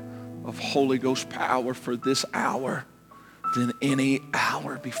outpouring of Holy Ghost power for this hour than any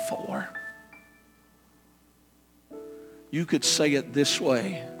hour before. You could say it this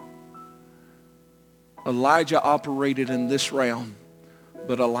way. Elijah operated in this realm,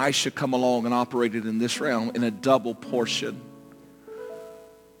 but Elisha come along and operated in this realm in a double portion.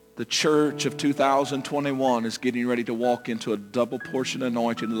 The church of 2021 is getting ready to walk into a double portion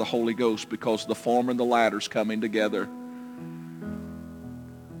anointing of the Holy Ghost because the former and the latter is coming together.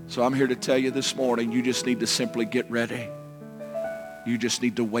 So I'm here to tell you this morning, you just need to simply get ready. You just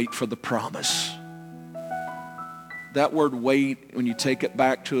need to wait for the promise. That word wait, when you take it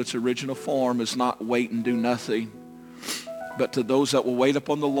back to its original form, is not wait and do nothing. But to those that will wait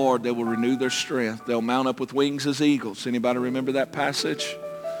upon the Lord, they will renew their strength. They'll mount up with wings as eagles. Anybody remember that passage?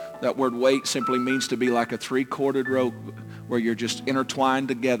 That word wait simply means to be like a three-corded rope where you're just intertwined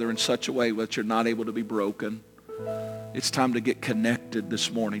together in such a way that you're not able to be broken. It's time to get connected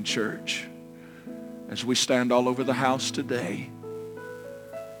this morning, church. As we stand all over the house today,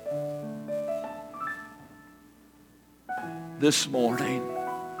 this morning,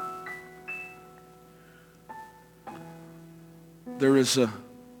 there is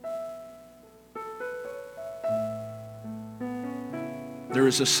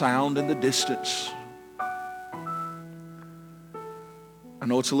a sound in the distance. I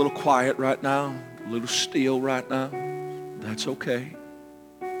know it's a little quiet right now, a little still right now. That's okay.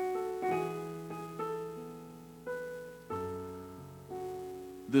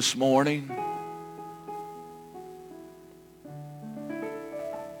 This morning,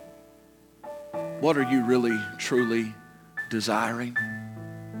 what are you really, truly desiring?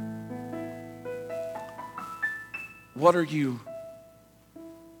 What are you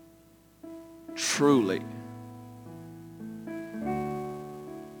truly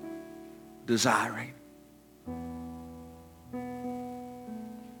desiring?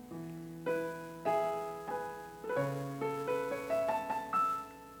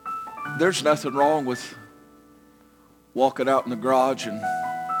 There's nothing wrong with walking out in the garage and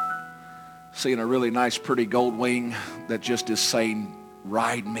seeing a really nice, pretty gold wing that just is saying,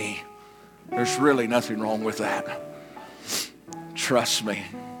 ride me. There's really nothing wrong with that. Trust me.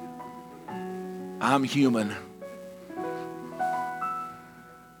 I'm human.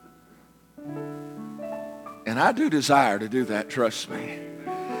 And I do desire to do that, trust me.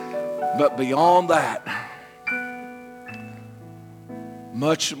 But beyond that,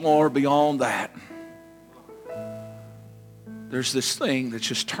 much more beyond that, there's this thing that's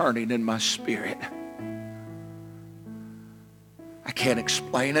just turning in my spirit. I can't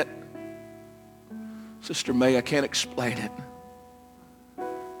explain it. Sister May, I can't explain it.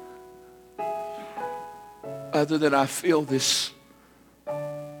 Other than I feel this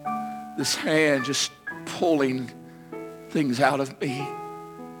hand just pulling things out of me.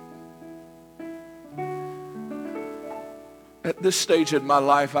 At this stage in my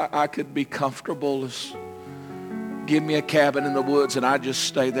life, I could be comfortable as give me a cabin in the woods and I just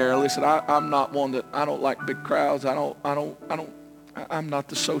stay there. Listen, I'm not one that, I don't like big crowds. I'm not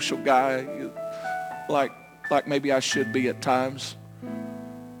the social guy like maybe I should be at times.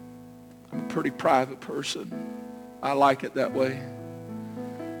 I'm a pretty private person. I like it that way.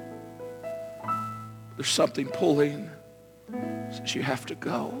 There's something pulling. It says you have to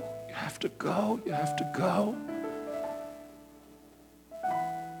go. You have to go. You have to go.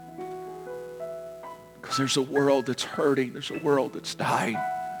 Because there's a world that's hurting. There's a world that's dying.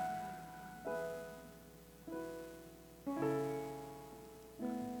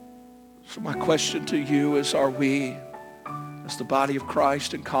 So my question to you is, are we, as the body of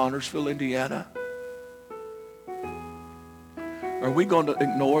Christ in Connersville, Indiana, are we going to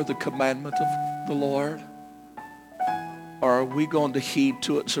ignore the commandment of the Lord? Or are we going to heed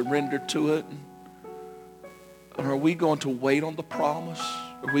to it, surrender to it? Or are we going to wait on the promise?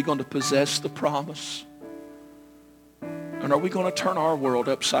 Are we going to possess the promise? And are we going to turn our world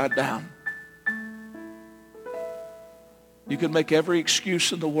upside down? You can make every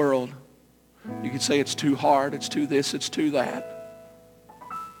excuse in the world. You can say it's too hard, it's too this, it's too that.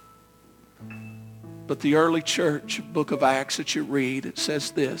 But the early church, book of Acts that you read, it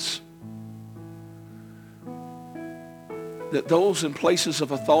says this, that those in places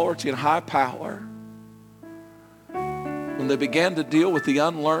of authority and high power, when they began to deal with the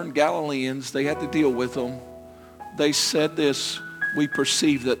unlearned Galileans, they had to deal with them. They said this, we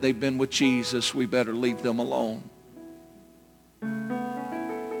perceive that they've been with Jesus, we better leave them alone.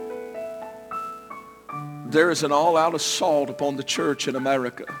 There is an all-out assault upon the church in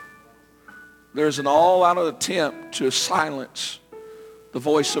America. There is an all-out attempt to silence the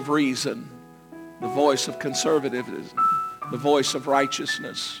voice of reason, the voice of conservatism, the voice of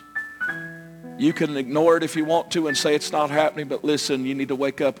righteousness. You can ignore it if you want to and say it's not happening, but listen, you need to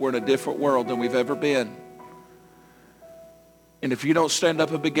wake up. We're in a different world than we've ever been. And if you don't stand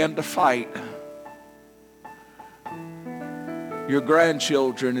up and begin to fight, your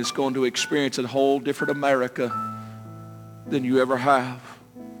grandchildren is going to experience a whole different America than you ever have.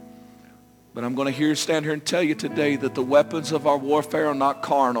 But I'm going to stand here and tell you today that the weapons of our warfare are not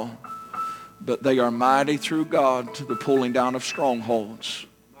carnal, but they are mighty through God to the pulling down of strongholds.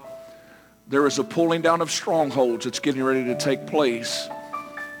 There is a pulling down of strongholds that's getting ready to take place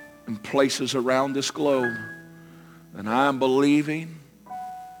in places around this globe. And I am believing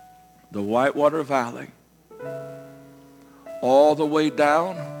the Whitewater Valley all the way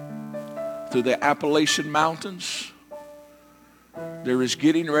down through the Appalachian Mountains. There is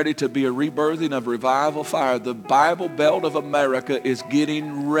getting ready to be a rebirthing of revival fire. The Bible Belt of America is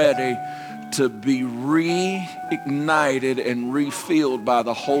getting ready to be reignited and refilled by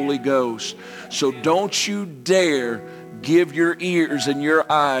the Holy Ghost. So don't you dare give your ears and your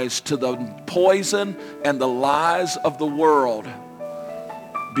eyes to the poison and the lies of the world.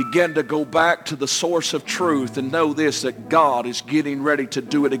 Begin to go back to the source of truth and know this, that God is getting ready to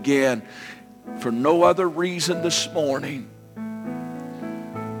do it again. For no other reason this morning,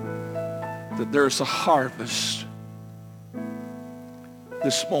 that there's a harvest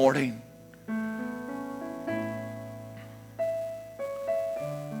this morning.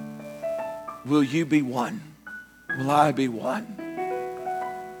 Will you be one? Will I be one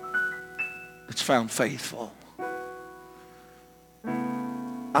that's found faithful?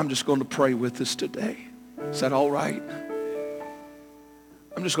 I'm just going to pray with us today. Is that all right?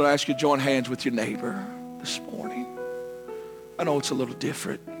 I'm just going to ask you to join hands with your neighbor this morning. I know it's a little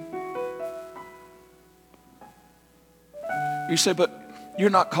different. You say, but you're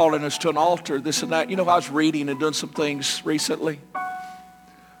not calling us to an altar, this and that. You know, I was reading and doing some things recently.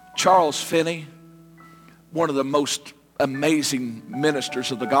 Charles Finney, one of the most amazing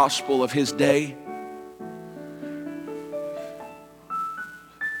ministers of the gospel of his day,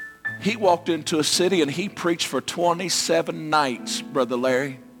 he walked into a city and he preached for 27 nights, Brother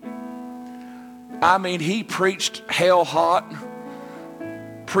Larry. I mean, he preached hell hot,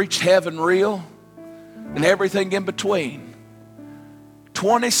 preached heaven real, and everything in between.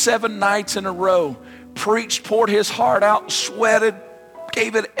 27 nights in a row, preached, poured his heart out, sweated,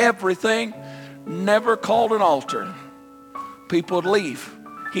 gave it everything, never called an altar. People would leave.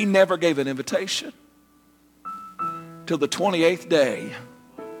 He never gave an invitation. Till the 28th day.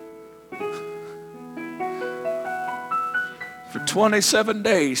 For 27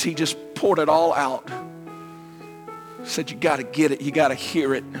 days, he just poured it all out. Said, you got to get it. You got to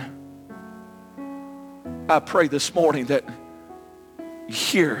hear it. I pray this morning that you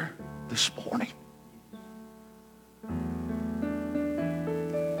hear this morning.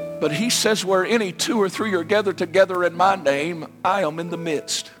 But he says, where any two or three are gathered together in my name, I am in the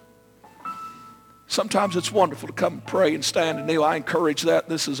midst. Sometimes it's wonderful to come and pray and stand and kneel. I encourage that.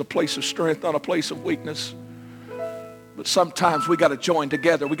 This is a place of strength, not a place of weakness. But sometimes we got to join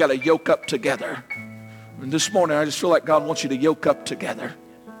together. We got to yoke up together. And this morning, I just feel like God wants you to yoke up together.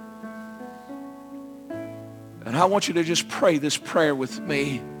 And I want you to just pray this prayer with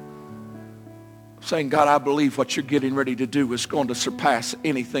me, saying, God, I believe what you're getting ready to do is going to surpass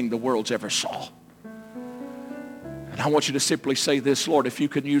anything the world's ever saw. And I want you to simply say this, Lord, if you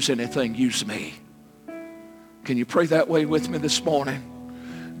can use anything, use me. Can you pray that way with me this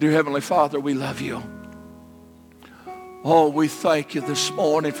morning? Dear Heavenly Father, we love you. Oh, we thank you this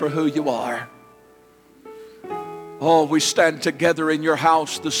morning for who you are. Oh, we stand together in your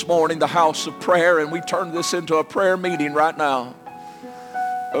house this morning, the house of prayer, and we turn this into a prayer meeting right now.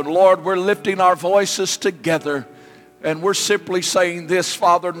 And Lord, we're lifting our voices together, And we're simply saying this,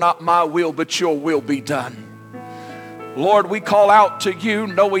 Father, not my will, but your will be done. Lord, we call out to you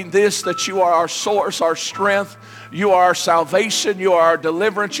knowing this, that you are our source, our strength. You are our salvation. You are our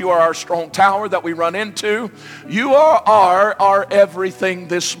deliverance. You are our strong tower that we run into. You are our everything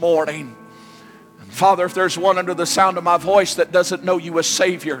this morning. And Father, if there's one under the sound of my voice that doesn't know you as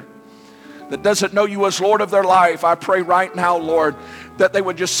Savior, that doesn't know you as Lord of their life, I pray right now, Lord, that they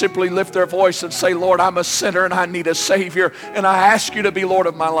would just simply lift their voice and say, Lord, I'm a sinner and I need a Savior, and I ask you to be Lord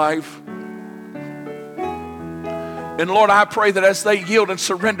of my life. And Lord, I pray that as they yield and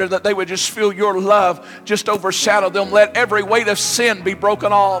surrender, that they would just feel your love just overshadow them. Let every weight of sin be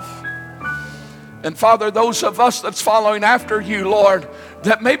broken off. And Father, those of us that's following after you, Lord,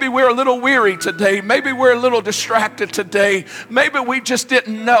 that maybe we're a little weary today. Maybe we're a little distracted today. Maybe we just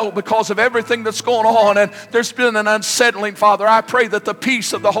didn't know because of everything that's going on, and there's been an unsettling, Father. I pray that the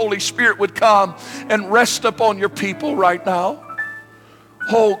peace of the Holy Spirit would come and rest upon your people right now.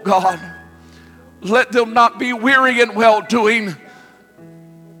 Oh God, let them not be weary in well-doing,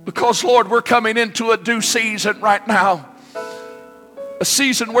 because, Lord, we're coming into a due season right now. A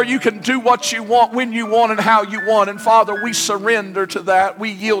season where you can do what you want, when you want, and how you want. And Father, we surrender to that. We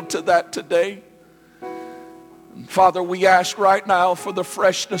yield to that today. And Father, we ask right now for the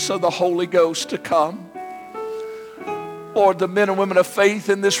freshness of the Holy Ghost to come. Lord, the men and women of faith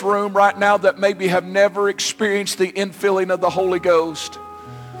in this room right now that maybe have never experienced the infilling of the Holy Ghost,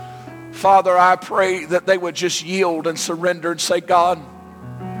 Father, I pray that they would just yield and surrender and say, God,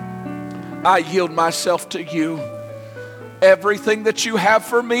 I yield myself to you. Everything that you have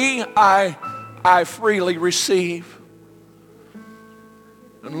for me, I freely receive.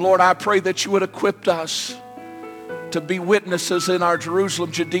 And Lord, I pray that you would equip us to be witnesses in our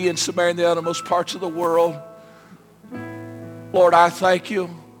Jerusalem, Judea, and Samaria, and the uttermost parts of the world. Lord, I thank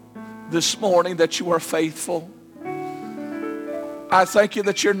you this morning that you are faithful. I thank you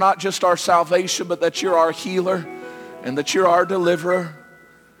that you're not just our salvation, but that you're our healer and that you're our deliverer.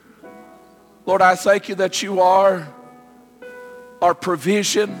 Lord, I thank you that you are our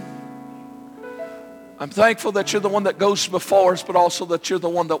provision. I'm thankful that you're the one that goes before us, but also that you're the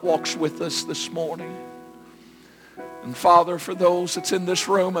one that walks with us this morning. And Father, for those that's in this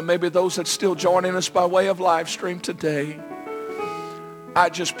room and maybe those that's still joining us by way of live stream today, I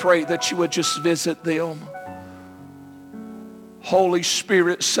just pray that you would just visit them. Holy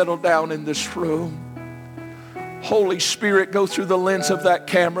Spirit, settle down in this room. Holy Spirit, go through the lens of that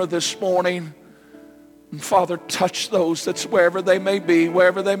camera this morning. And Father, touch those that's wherever they may be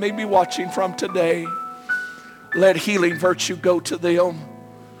watching from today. Let healing virtue go to them.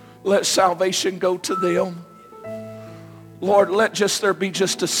 Let salvation go to them. Lord, let there be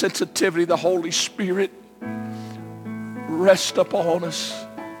just a sensitivity, the Holy Spirit rest upon us.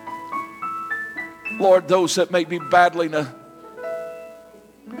 Lord, those that may be battling a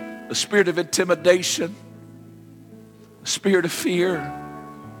spirit of intimidation, a spirit of fear,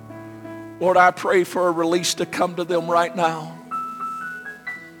 Lord, I pray for a release to come to them right now.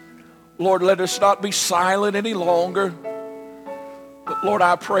 Lord, let us not be silent any longer. But Lord,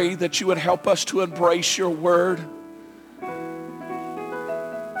 I pray that you would help us to embrace your word.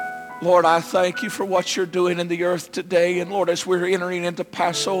 Lord, I thank you for what you're doing in the earth today. And Lord, as we're entering into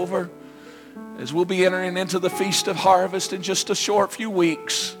Passover, as we'll be entering into the Feast of Harvest in just a short few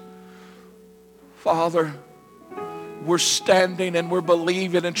weeks, Father, we're standing and we're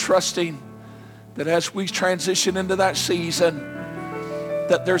believing and trusting that as we transition into that season,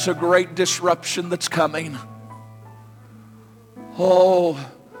 that there's a great disruption that's coming. Oh,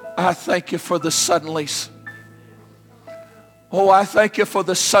 I thank you for the suddenlies. Oh, I thank you for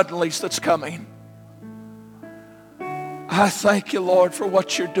the suddenlies that's coming. I thank you, Lord, for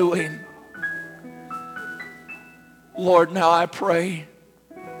what you're doing. Lord, now I pray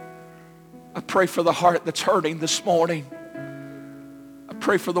for the heart that's hurting this morning. I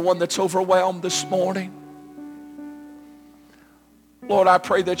pray for the one that's overwhelmed this morning. Lord, I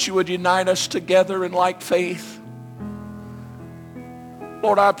pray that you would unite us together in like faith.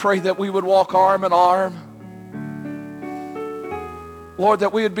 Lord, I pray that we would walk arm in arm. Lord,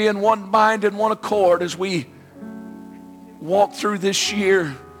 that we would be in one mind and one accord as we walk through this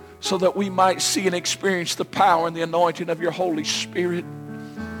year, so that we might see and experience the power and the anointing of your Holy Spirit.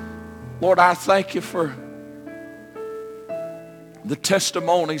 Lord, I thank you for the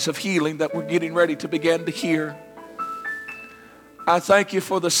testimonies of healing that we're getting ready to begin to hear. I thank you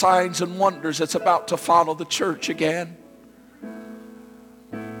for the signs and wonders that's about to follow the church again.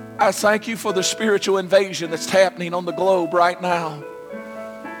 I thank you for the spiritual invasion that's happening on the globe right now,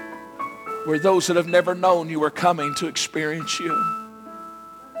 where those that have never known you are coming to experience you.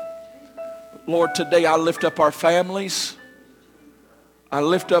 Lord, today I lift up our families. I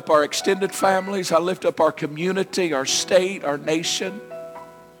lift up our extended families. I lift up our community, our state, our nation.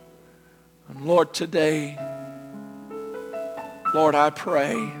 And Lord, today, Lord, I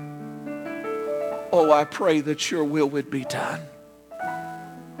pray, I pray that your will would be done.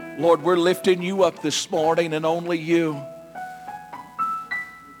 Lord, we're lifting you up this morning and only you.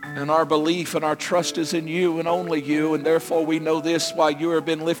 And our belief and our trust is in you and only you. And therefore we know this, while you have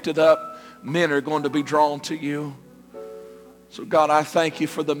been lifted up, men are going to be drawn to you. So God, I thank you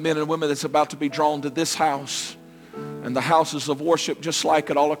for the men and women that's about to be drawn to this house and the houses of worship just like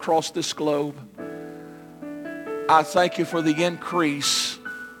it all across this globe. I thank you for the increase.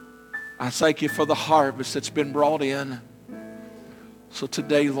 I thank you for the harvest that's been brought in. So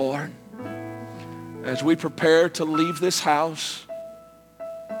today, Lord, as we prepare to leave this house,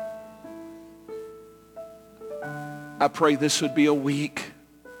 I pray this would be a week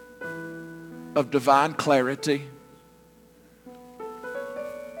of divine clarity.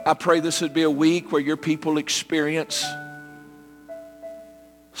 I pray this would be a week where your people experience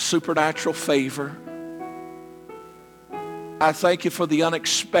supernatural favor. I thank you for the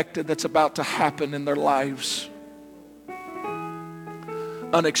unexpected that's about to happen in their lives.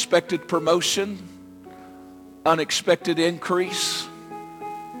 Unexpected promotion, unexpected increase.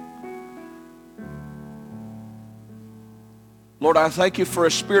 Lord, I thank you for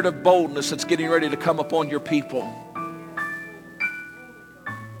a spirit of boldness that's getting ready to come upon your people.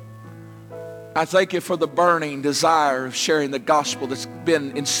 I thank you for the burning desire of sharing the gospel that's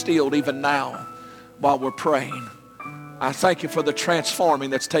been instilled even now while we're praying. I thank you for the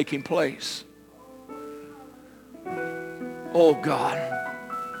transforming that's taking place. Oh God,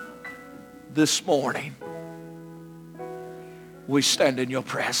 this morning we stand in your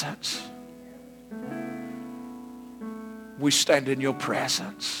presence. We stand in your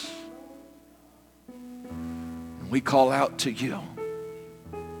presence. And we call out to you.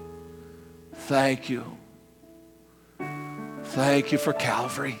 Thank you. Thank you for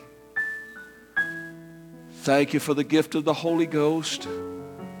Calvary. Thank you for the gift of the Holy Ghost.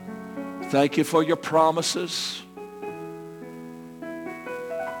 Thank you for your promises.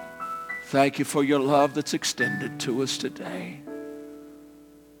 Thank you for your love that's extended to us today.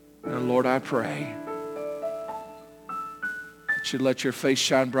 And Lord, I pray that you let your face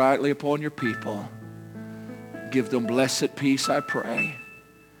shine brightly upon your people. Give them blessed peace, I pray.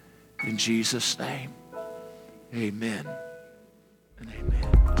 In Jesus' name, amen and amen.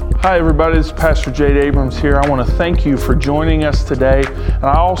 Hi everybody, this is Pastor Jade Abrams here. I want to thank you for joining us today. And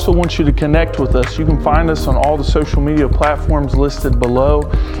I also want you to connect with us. You can find us on all the social media platforms listed below.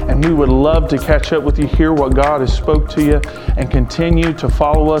 And we would love to catch up with you, hear what God has spoke to you, and continue to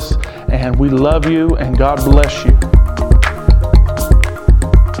follow us. And we love you and God bless you.